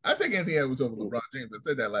 I take Anthony Edwards over LeBron James. I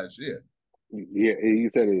said that last year. Yeah, he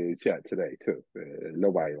said it in the chat today, too.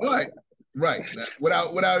 Nobody likes that. Right.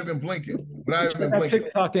 Without even blinking. Without even blinking.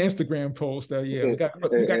 TikTok, Instagram post, though. Yeah, we got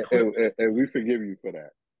and we forgive you for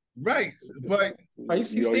that. Right. But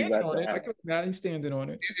he's standing on it. He's standing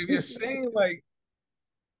on it. If you're saying like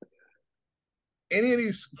any of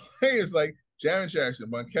these players like Jaren Jackson,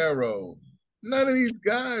 Banchero, none of these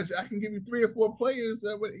guys, I can give you 3 or 4 players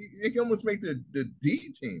that they can almost make the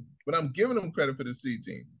D team, but I'm giving them credit for the C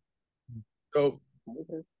team. So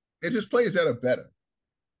it's just players that are better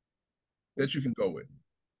that you can go with.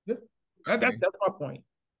 That's my point,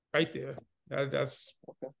 right there. That's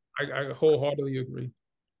I wholeheartedly agree.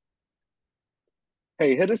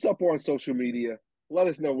 Hey, hit us up on social media. Let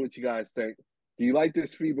us know what you guys think. Do you like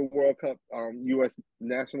this FIBA World Cup U.S.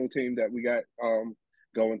 national team that we got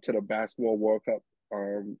going to the basketball World Cup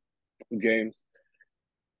games?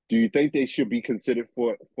 Do you think they should be considered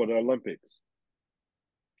for the Olympics?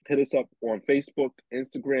 Hit us up on Facebook,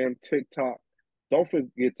 Instagram, TikTok. Don't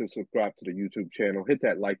forget to subscribe to the YouTube channel. Hit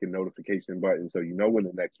that like and notification button so you know when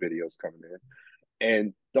the next video is coming in.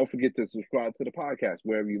 And don't forget to subscribe to the podcast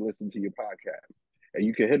wherever you listen to your podcast. And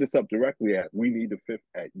you can hit us up directly at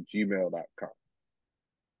WeNeedTheFifth@gmail.com.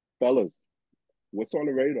 Fellas, what's on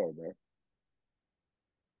the radar, man?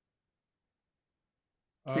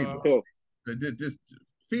 FIBA.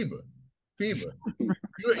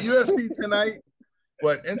 UFC tonight,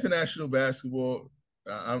 but international basketball.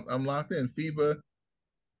 I'm locked in. FIBA,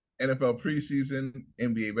 NFL preseason,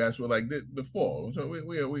 NBA basketball, like the fall. So we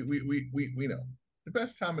know the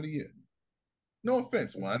best time of the year. No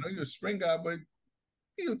offense, man. I know you're a spring guy, but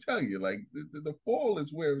he'll tell you like the fall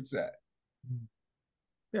is where it's at.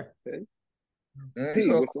 Yeah. Okay. Pete,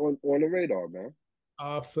 what's on the radar, man?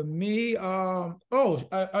 For me,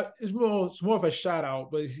 it's more of a shout out,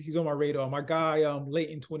 but he's on my radar. My guy,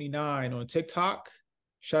 Leighton 29 on TikTok.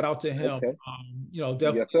 Shout out to him. Okay.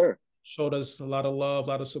 Definitely showed us a lot of love, a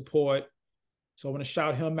lot of support. So I want to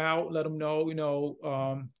shout him out, let him know,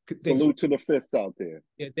 salute to the fifths out there.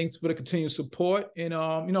 Yeah, thanks for the continued support. And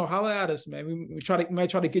holler at us, man. We might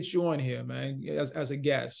try to get you on here, man, as a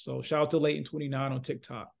guest. So shout out to Leighton 29 on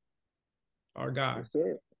TikTok. Our guy. Yes,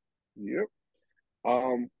 sir. Yep.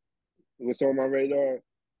 What's on my radar?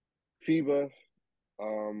 FIBA,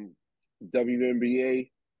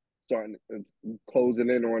 WNBA starting closing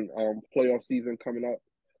in on playoff season coming up.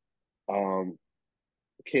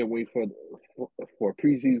 Can't wait for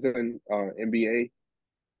preseason NBA.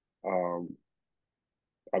 I'm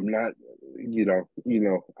not, me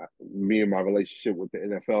and my relationship with the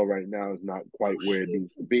NFL right now is not quite where it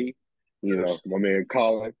needs to be. My man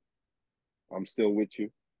Colin, I'm still with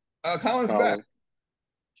you. Colin's back.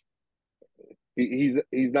 He's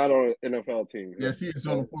not on an NFL team. Yes, he is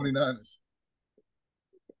on the 49ers.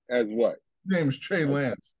 As what? His name is Trey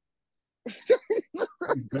Lance.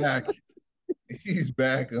 He's back. He's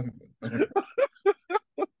back.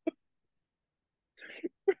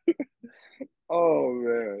 Oh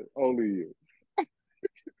man, only you.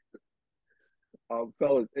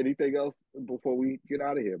 Fellas, anything else before we get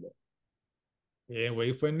out of here, man? Yeah,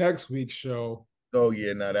 wait for next week's show. Oh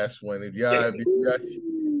yeah, now that's one. If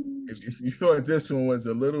you thought this one was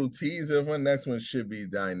a little teaser one, next one should be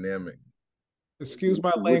dynamic. Excuse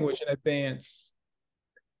my language in advance.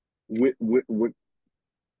 We're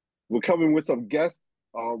coming with some guests.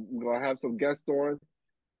 We're gonna have some guests on,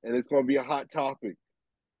 and it's gonna be a hot topic.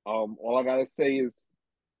 All I gotta say is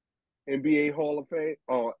NBA Hall of Fame,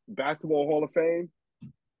 Basketball Hall of Fame.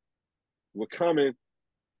 We're coming.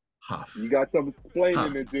 Huff. You got some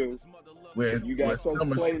explaining to do. Where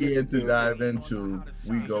some are scared to dive into,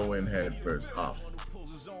 we go in head first. Huff.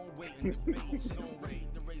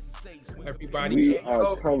 Everybody, we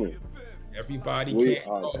are coming. Everybody, we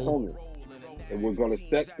are coming, and we're going to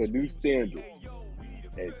set the new standard.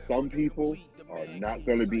 And some people are not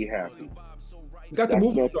going to be happy. We got the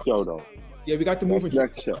movie next show, though. Yeah, we got the movie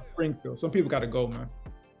next show. Springfield. Some people got to go, man.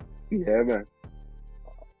 Yeah, man.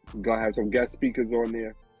 We're gonna have some guest speakers on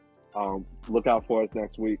there. Look out for us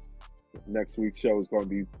next week. Next week's show is going to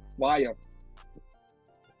be fire.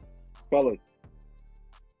 Fellas,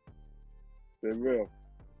 been real.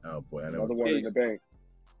 Oh boy, another one in the bank.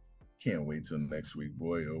 Can't wait till next week,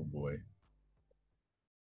 boy. Oh boy.